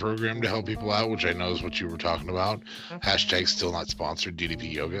yoga program to help people out, which I know is what you were talking about. Hashtag still not sponsored,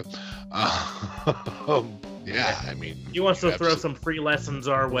 DDP Yoga. Yeah, I mean, he wants to throw some free lessons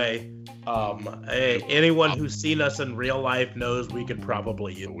our way. Anyone who's seen us in real life knows we could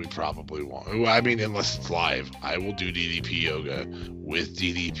probably use. We probably won't. I mean, unless it's live, I will do DDP Yoga with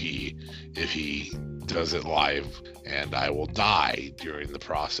DDP if he does it live, and I will die during the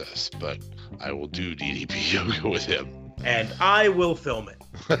process, but I will do DDP Yoga with him. And I will film it.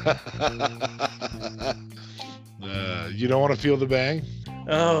 You don't want to feel the bang?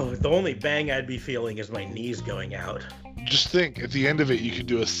 Oh, the only bang I'd be feeling is my knees going out. Just think, at the end of it, you could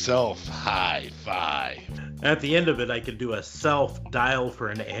do a self high five. At the end of it, I could do a self dial for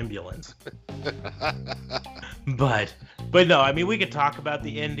an ambulance. But no, I mean, we could talk about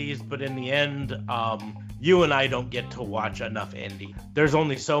the indies, but in the end, you and I don't get to watch enough indie. There's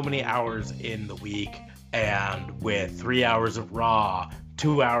only so many hours in the week, and with 3 hours of Raw,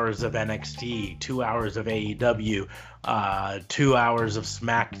 2 hours of NXT, 2 hours of AEW, 2 hours of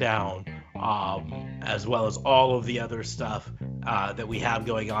SmackDown, as well as all of the other stuff that we have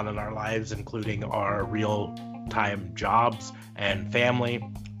going on in our lives, including our real-time jobs and family.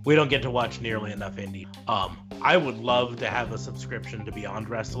 We don't get to watch nearly enough indie. I would love to have a subscription to Beyond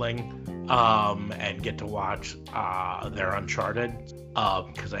Wrestling and get to watch their Uncharted,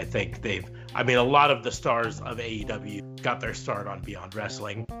 because I think a lot of the stars of AEW got their start on Beyond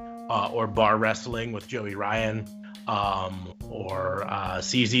Wrestling, or Bar Wrestling with Joey Ryan, or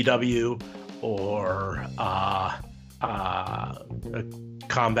CZW, or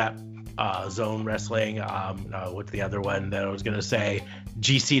Combat Zone Wrestling. What's the other one that I was gonna say?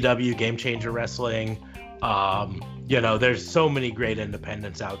 GCW, Game Changer Wrestling. There's so many great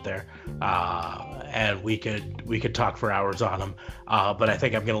independents out there, and we could talk for hours on them. But I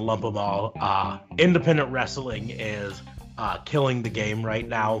think I'm gonna lump them all. Independent wrestling is killing the game right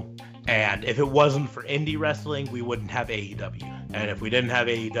now. And if it wasn't for indie wrestling, we wouldn't have AEW. And if we didn't have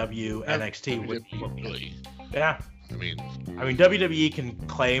AEW, NXT would be. Yeah. I mean, WWE can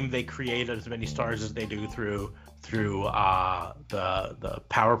claim they create as many stars as they do through the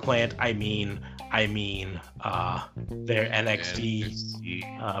power plant. I mean their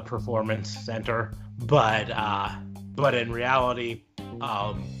NXT Performance Center. But in reality,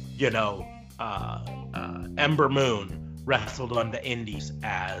 Ember Moon wrestled on the indies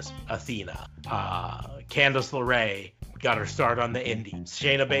as Athena. Candice LeRae got her start on the indies.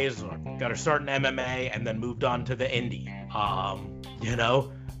 Shayna Baszler got her start in MMA and then moved on to the indie.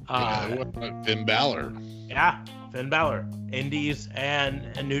 Finn Balor. Yeah, Finn Balor. Indies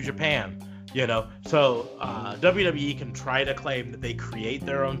and New Japan. So WWE can try to claim that they create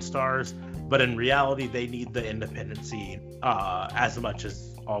their own stars, but in reality, they need the independent scene as much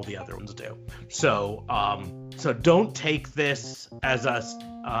as all the other ones do. So don't take this as us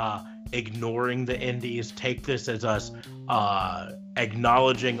ignoring the indies. Take this as us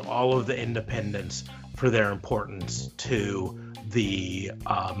acknowledging all of the independents for their importance to the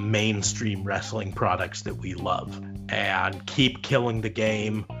mainstream wrestling products that we love, and keep killing the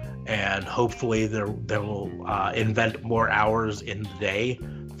game. And hopefully they will invent more hours in the day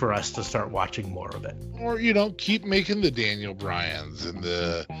for us to start watching more of it. Or, keep making the Daniel Bryans and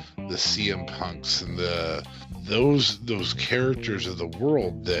the CM Punks and those characters of the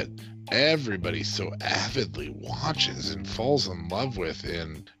world that everybody so avidly watches and falls in love with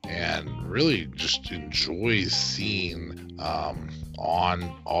and really just enjoys seeing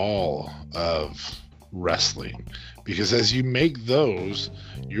on all of wrestling. Because as you make those,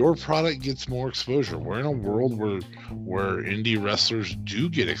 your product gets more exposure. We're in a world where indie wrestlers do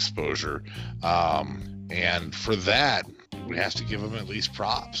get exposure, and for that we have to give them at least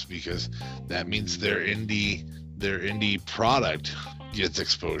props, because that means their indie product gets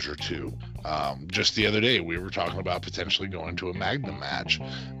exposure too. Just the other day we were talking about potentially going to a Magnum match,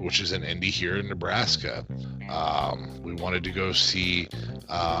 which is an indie here in Nebraska. We wanted to go see,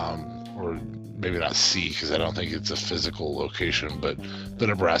 or maybe not see, because I don't think it's a physical location, but the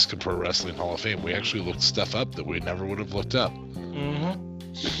Nebraska Pro Wrestling Hall of Fame. We actually looked stuff up that we never would have looked up.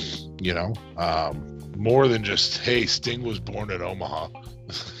 More than just, hey, Sting was born in Omaha.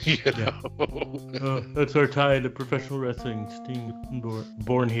 That's our tie to professional wrestling. Sting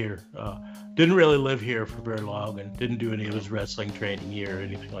born here. Didn't really live here for very long, and didn't do any of his wrestling training here or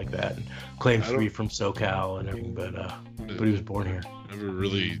anything like that. And claims to be from SoCal and everything, but he was born here. Never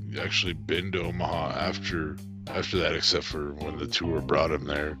really actually been to Omaha after that, except for when the tour brought him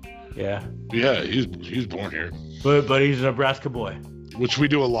there. Yeah. Yeah, he's born here. But he's a Nebraska boy. Which we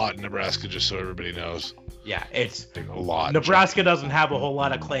do a lot in Nebraska, just so everybody knows. Yeah, it's a lot. Nebraska doesn't have a whole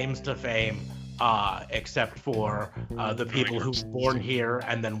lot of claims to fame, except for the people who were born here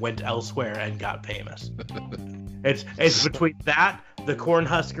and then went elsewhere and got famous. It's between that, the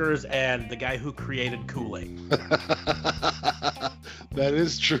Cornhuskers, and the guy who created Kool-Aid. That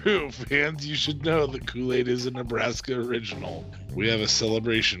is true, fans. You should know that Kool-Aid is a Nebraska original. We have a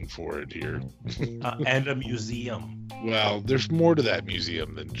celebration for it here. And a museum. Well, there's more to that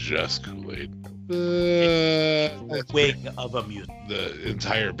museum than just Kool-Aid. A wing of a museum. The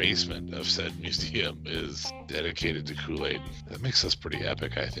entire basement of said museum is dedicated to Kool-Aid. That makes us pretty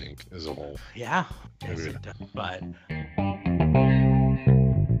epic, I think, as a whole. Yeah, yes, it does. But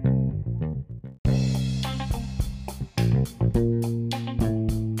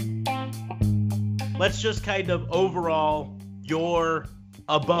let's just kind of overall, your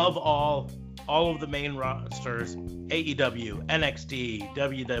above all of the main rosters, AEW, NXT,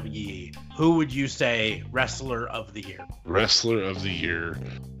 WWE, who would you say wrestler of the year? Wrestler of the year,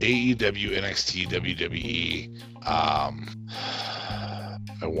 AEW, NXT, WWE. I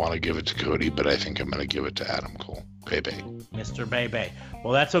want to give it to Cody, but I think I'm going to give it to Adam Cole. Bebe. Mr. Bebe.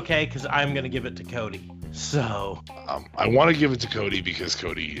 Well, that's okay, because I'm going to give it to Cody. So I want to give it to Cody because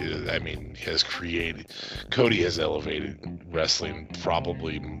Cody has elevated wrestling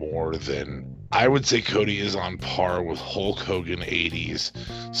probably more than, I would say Cody is on par with Hulk Hogan 80s,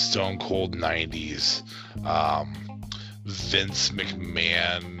 Stone Cold 90s, Vince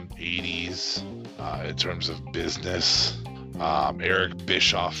McMahon 80s in terms of business, Eric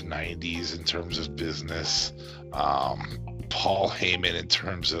Bischoff 90s in terms of business, Paul Heyman in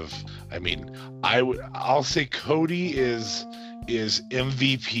terms of, I'll say Cody is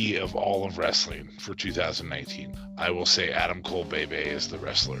MVP of all of wrestling for 2019. I will say Adam Cole Bebe is the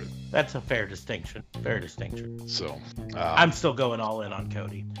wrestler. That's a fair distinction. So I'm still going all in on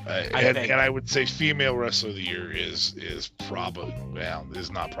Cody. And I would say female wrestler of the year is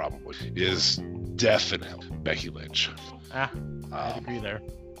definitely Becky Lynch. I agree there.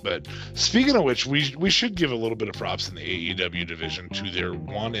 But speaking of which, we should give a little bit of props in the AEW division to their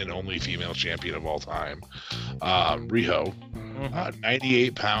one and only female champion of all time, Riho.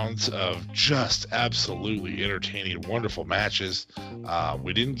 98 pounds of just absolutely entertaining, wonderful matches.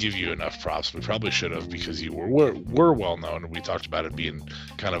 We didn't give you enough props. We probably should have, because you were well known, and we talked about it being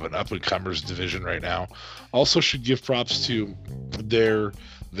kind of an up-and-comers division right now. Also should give props to their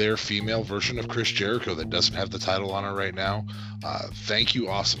female version of Chris Jericho that doesn't have the title on her right now. Thank you,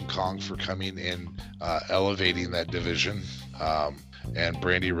 Awesome Kong, for coming and elevating that division. And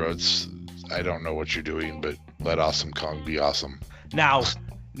Brandy Rhodes, I don't know what you're doing, but let Awesome Kong be awesome. Now,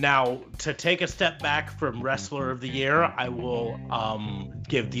 to take a step back from Wrestler of the Year, I will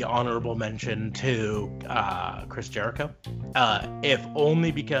give the honorable mention to Chris Jericho. If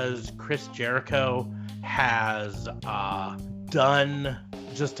only because Chris Jericho has done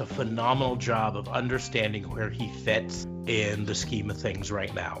just a phenomenal job of understanding where he fits in the scheme of things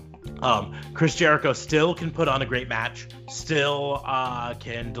right now. Chris Jericho still can put on a great match, still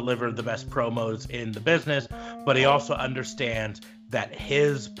can deliver the best promos in the business, but he also understands that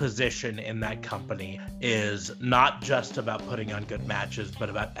his position in that company is not just about putting on good matches, but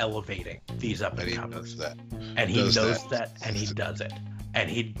about elevating these up-and-comers. And he knows that, and he does it. And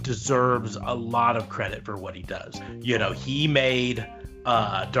he deserves a lot of credit for what he does. You know, he made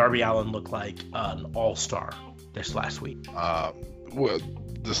Darby Allin look like an all-star this last week. Well,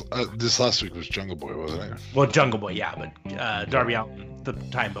 this last week was Jungle Boy, wasn't it? Well, Jungle Boy, yeah, but Darby Allin the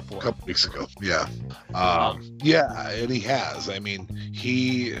time before. A couple weeks ago, yeah. Yeah, and he has. I mean,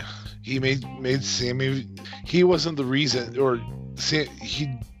 he made Sammy. He wasn't the reason, or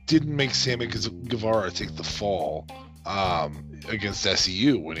he didn't make Sammy Guevara take the fall against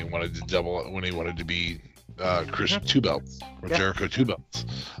SCU when he wanted to be Chris two belts, or Jericho two belts.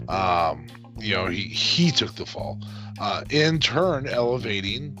 He took the fall, in turn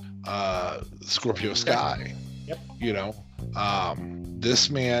elevating Scorpio Sky. Yep.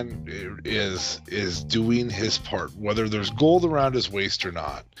 This man is doing his part, whether there's gold around his waist or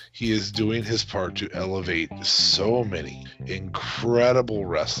not. He is doing his part to elevate so many incredible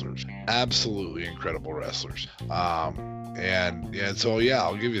wrestlers, absolutely incredible wrestlers. And so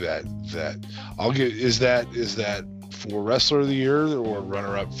I'll give you that. Is that for wrestler of the year or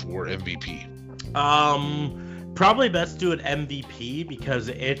runner up for MVP? Probably best do an MVP, because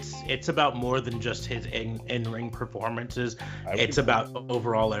it's about more than just his in-ring performances. It's about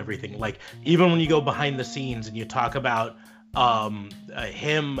overall everything. Like, even when you go behind the scenes and you talk about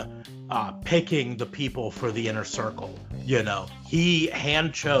him picking the people for the Inner Circle, he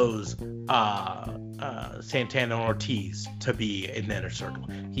hand chose Santana and Ortiz to be in the Inner Circle.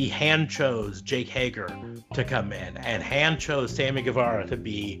 He hand chose Jake Hager to come in, and hand chose Sammy Guevara to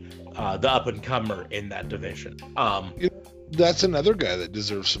be the up-and-comer in that division. That's another guy that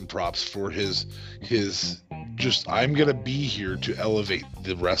deserves some props for his just, I'm going to be here to elevate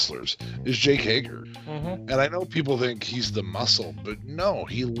the wrestlers, is Jake Hager. Mm-hmm. And I know people think he's the muscle, but no,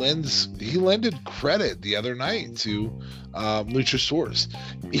 he lended credit the other night to Luchasaurus.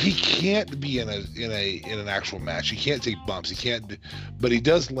 He can't be in an actual match. He can't take bumps. He can't, but he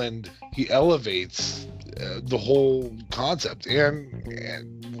does he elevates the whole concept.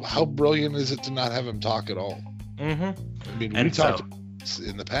 And how brilliant is it to not have him talk at all? Mm-hmm. I mean, we talked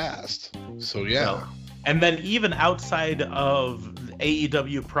in the past. So, yeah. And then even outside of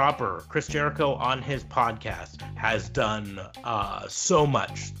AEW proper, Chris Jericho on his podcast has done so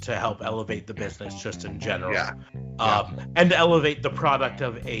much to help elevate the business just in general. And elevate the product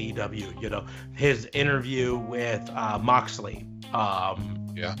of AEW. His interview with Moxley, got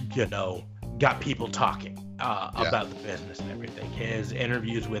people talking about the business and everything. His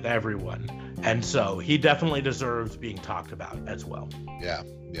interviews with everyone. And so he definitely deserves being talked about as well. Yeah.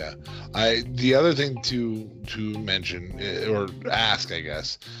 The other thing to mention or ask, I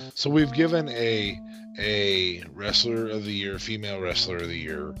guess. So we've given a wrestler of the year, female wrestler of the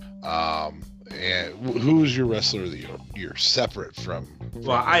year. And who's your wrestler of the year separate from?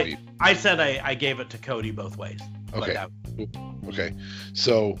 Well, I said I gave it to Cody both ways. Okay.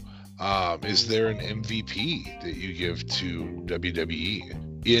 So, is there an MVP that you give to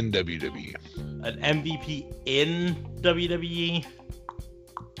WWE in WWE? An MVP in WWE?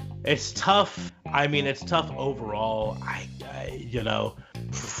 It's tough. I mean, it's tough overall. I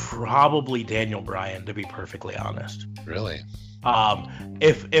probably Daniel Bryan, to be perfectly honest. Really?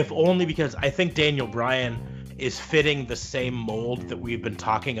 If only because I think Daniel Bryan is fitting the same mold that we've been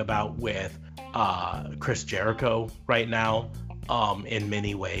talking about with Chris Jericho right now. In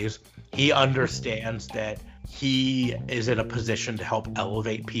many ways, he understands that he is in a position to help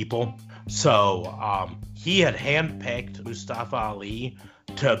elevate people. So he had handpicked Mustafa Ali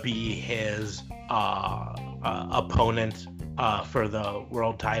to be his opponent for the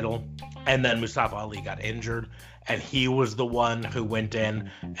world title, and then Mustafa Ali got injured, and he was the one who went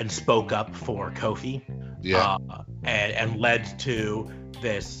in and spoke up for Kofi, and led to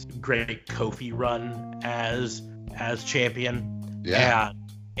this great Kofi run as champion. And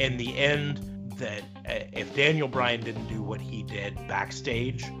in the end, that if Daniel Bryan didn't do what he did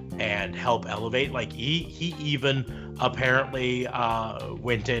backstage and help elevate, like he even apparently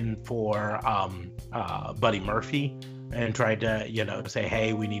went in for Buddy Murphy and tried to say,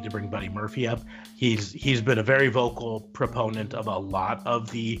 hey, we need to bring Buddy Murphy up. He's been a very vocal proponent of a lot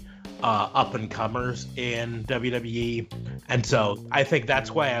of the up and comers in WWE, and so I think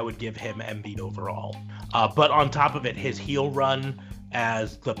that's why I would give him MVP overall. But on top of it, his heel run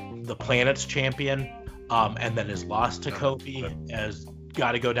as the Planet's champion, and then his loss to Kofi has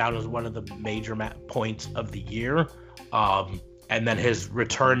got to go down as one of the major points of the year. And then his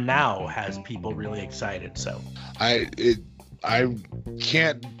return now has people really excited. So I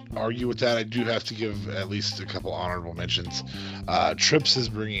can't argue with that. I do have to give at least a couple honorable mentions. Trips is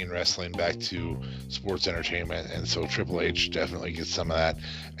bringing wrestling back to sports entertainment, and so Triple H definitely gets some of that.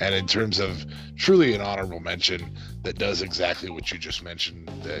 And in terms of truly an honorable mention that does exactly what you just mentioned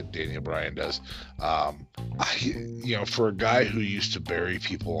that Daniel Bryan does, for a guy who used to bury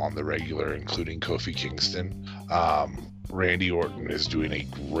people on the regular, including Kofi Kingston, Randy Orton is doing a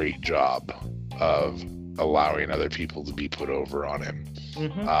great job of allowing other people to be put over on him,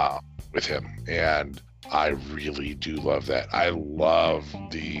 with him, and I really do love that. I love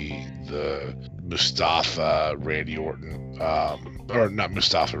the Mustafa Randy Orton, or not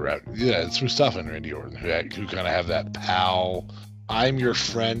Mustafa, it's Mustafa and Randy Orton who kind of have that pal. I'm your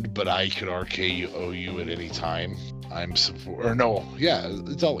friend, but I could RKO you at any time. It's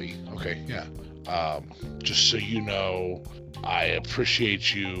Ali. Okay, yeah. Just so you know, I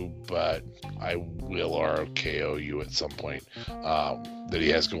appreciate you, but I will RKO you at some point. That he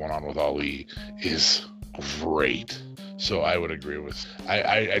has going on with Ali is great. So I would agree with.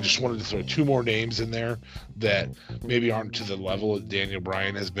 I just wanted to throw two more names in there that maybe aren't to the level that Daniel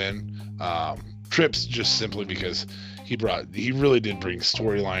Bryan has been. Trips, just simply because he really did bring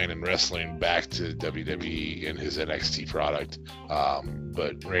storyline and wrestling back to WWE in his NXT product.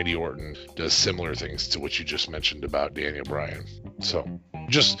 But Randy Orton does similar things to what you just mentioned about Daniel Bryan. So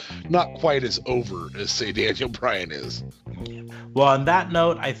just not quite as over as, say, Daniel Bryan is. Well, on that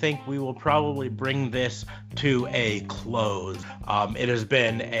note, I think we will probably bring this to a close. It has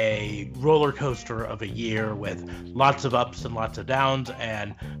been a roller coaster of a year with lots of ups and lots of downs,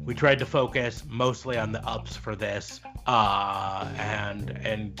 and we tried to focus mostly on the ups for this,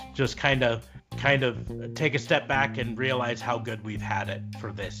 and just kind of take a step back and realize how good we've had it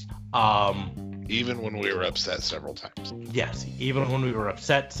for this. Even when we were upset several times. Yes, even when we were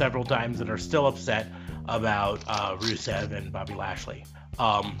upset several times and are still upset about Rusev and Bobby Lashley.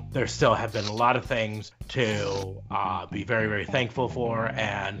 There still have been a lot of things to be very, very thankful for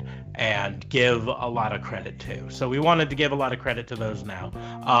and give a lot of credit to. So we wanted to give a lot of credit to those now.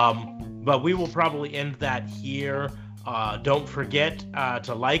 But we will probably end that here. Don't forget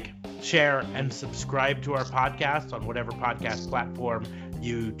to like, share, and subscribe to our podcast on whatever podcast platform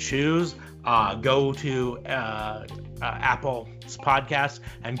you choose. Go to Apple's podcast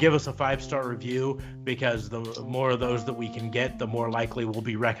and give us a 5-star review, because the more of those that we can get, the more likely we'll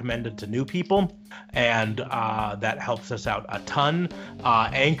be recommended to new people, and that helps us out a ton.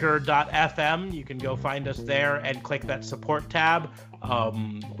 Anchor.fm, you can go find us there and click that support tab,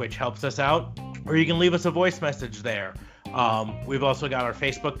 which helps us out, or you can leave us a voice message there. We've also got our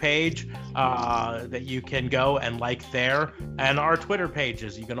Facebook page that you can go and like there, and our Twitter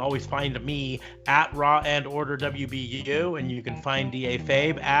pages. You can always find me at Raw and Order WBU, and you can find DA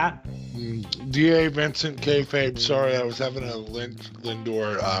Fabe at DA Vincent K Fabe. Sorry, I was having a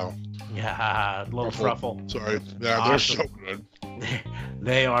Lindor. Yeah, little truffle. Sorry, yeah, they're so good.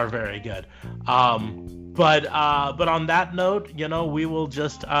 They are very good. But on that note, we will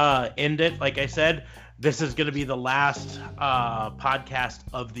just end it. Like I said, this is going to be the last podcast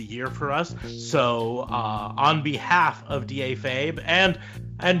of the year for us. So on behalf of DA Fabe and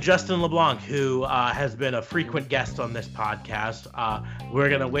Justin LeBlanc, who has been a frequent guest on this podcast, we're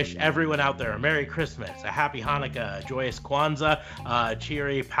going to wish everyone out there a Merry Christmas, a Happy Hanukkah, a joyous Kwanzaa,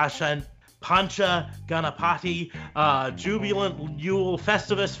 cheery Pancha Ganapati, jubilant Yule,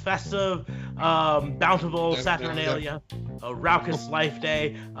 festivus, festive, bountiful Saturnalia, raucous life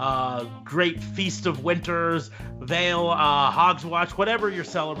day, great feast of winters, Vale, Hogs Watch, whatever you're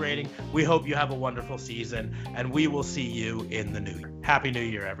celebrating. We hope you have a wonderful season, and we will see you in the new year. Happy New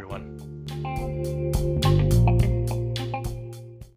Year, everyone.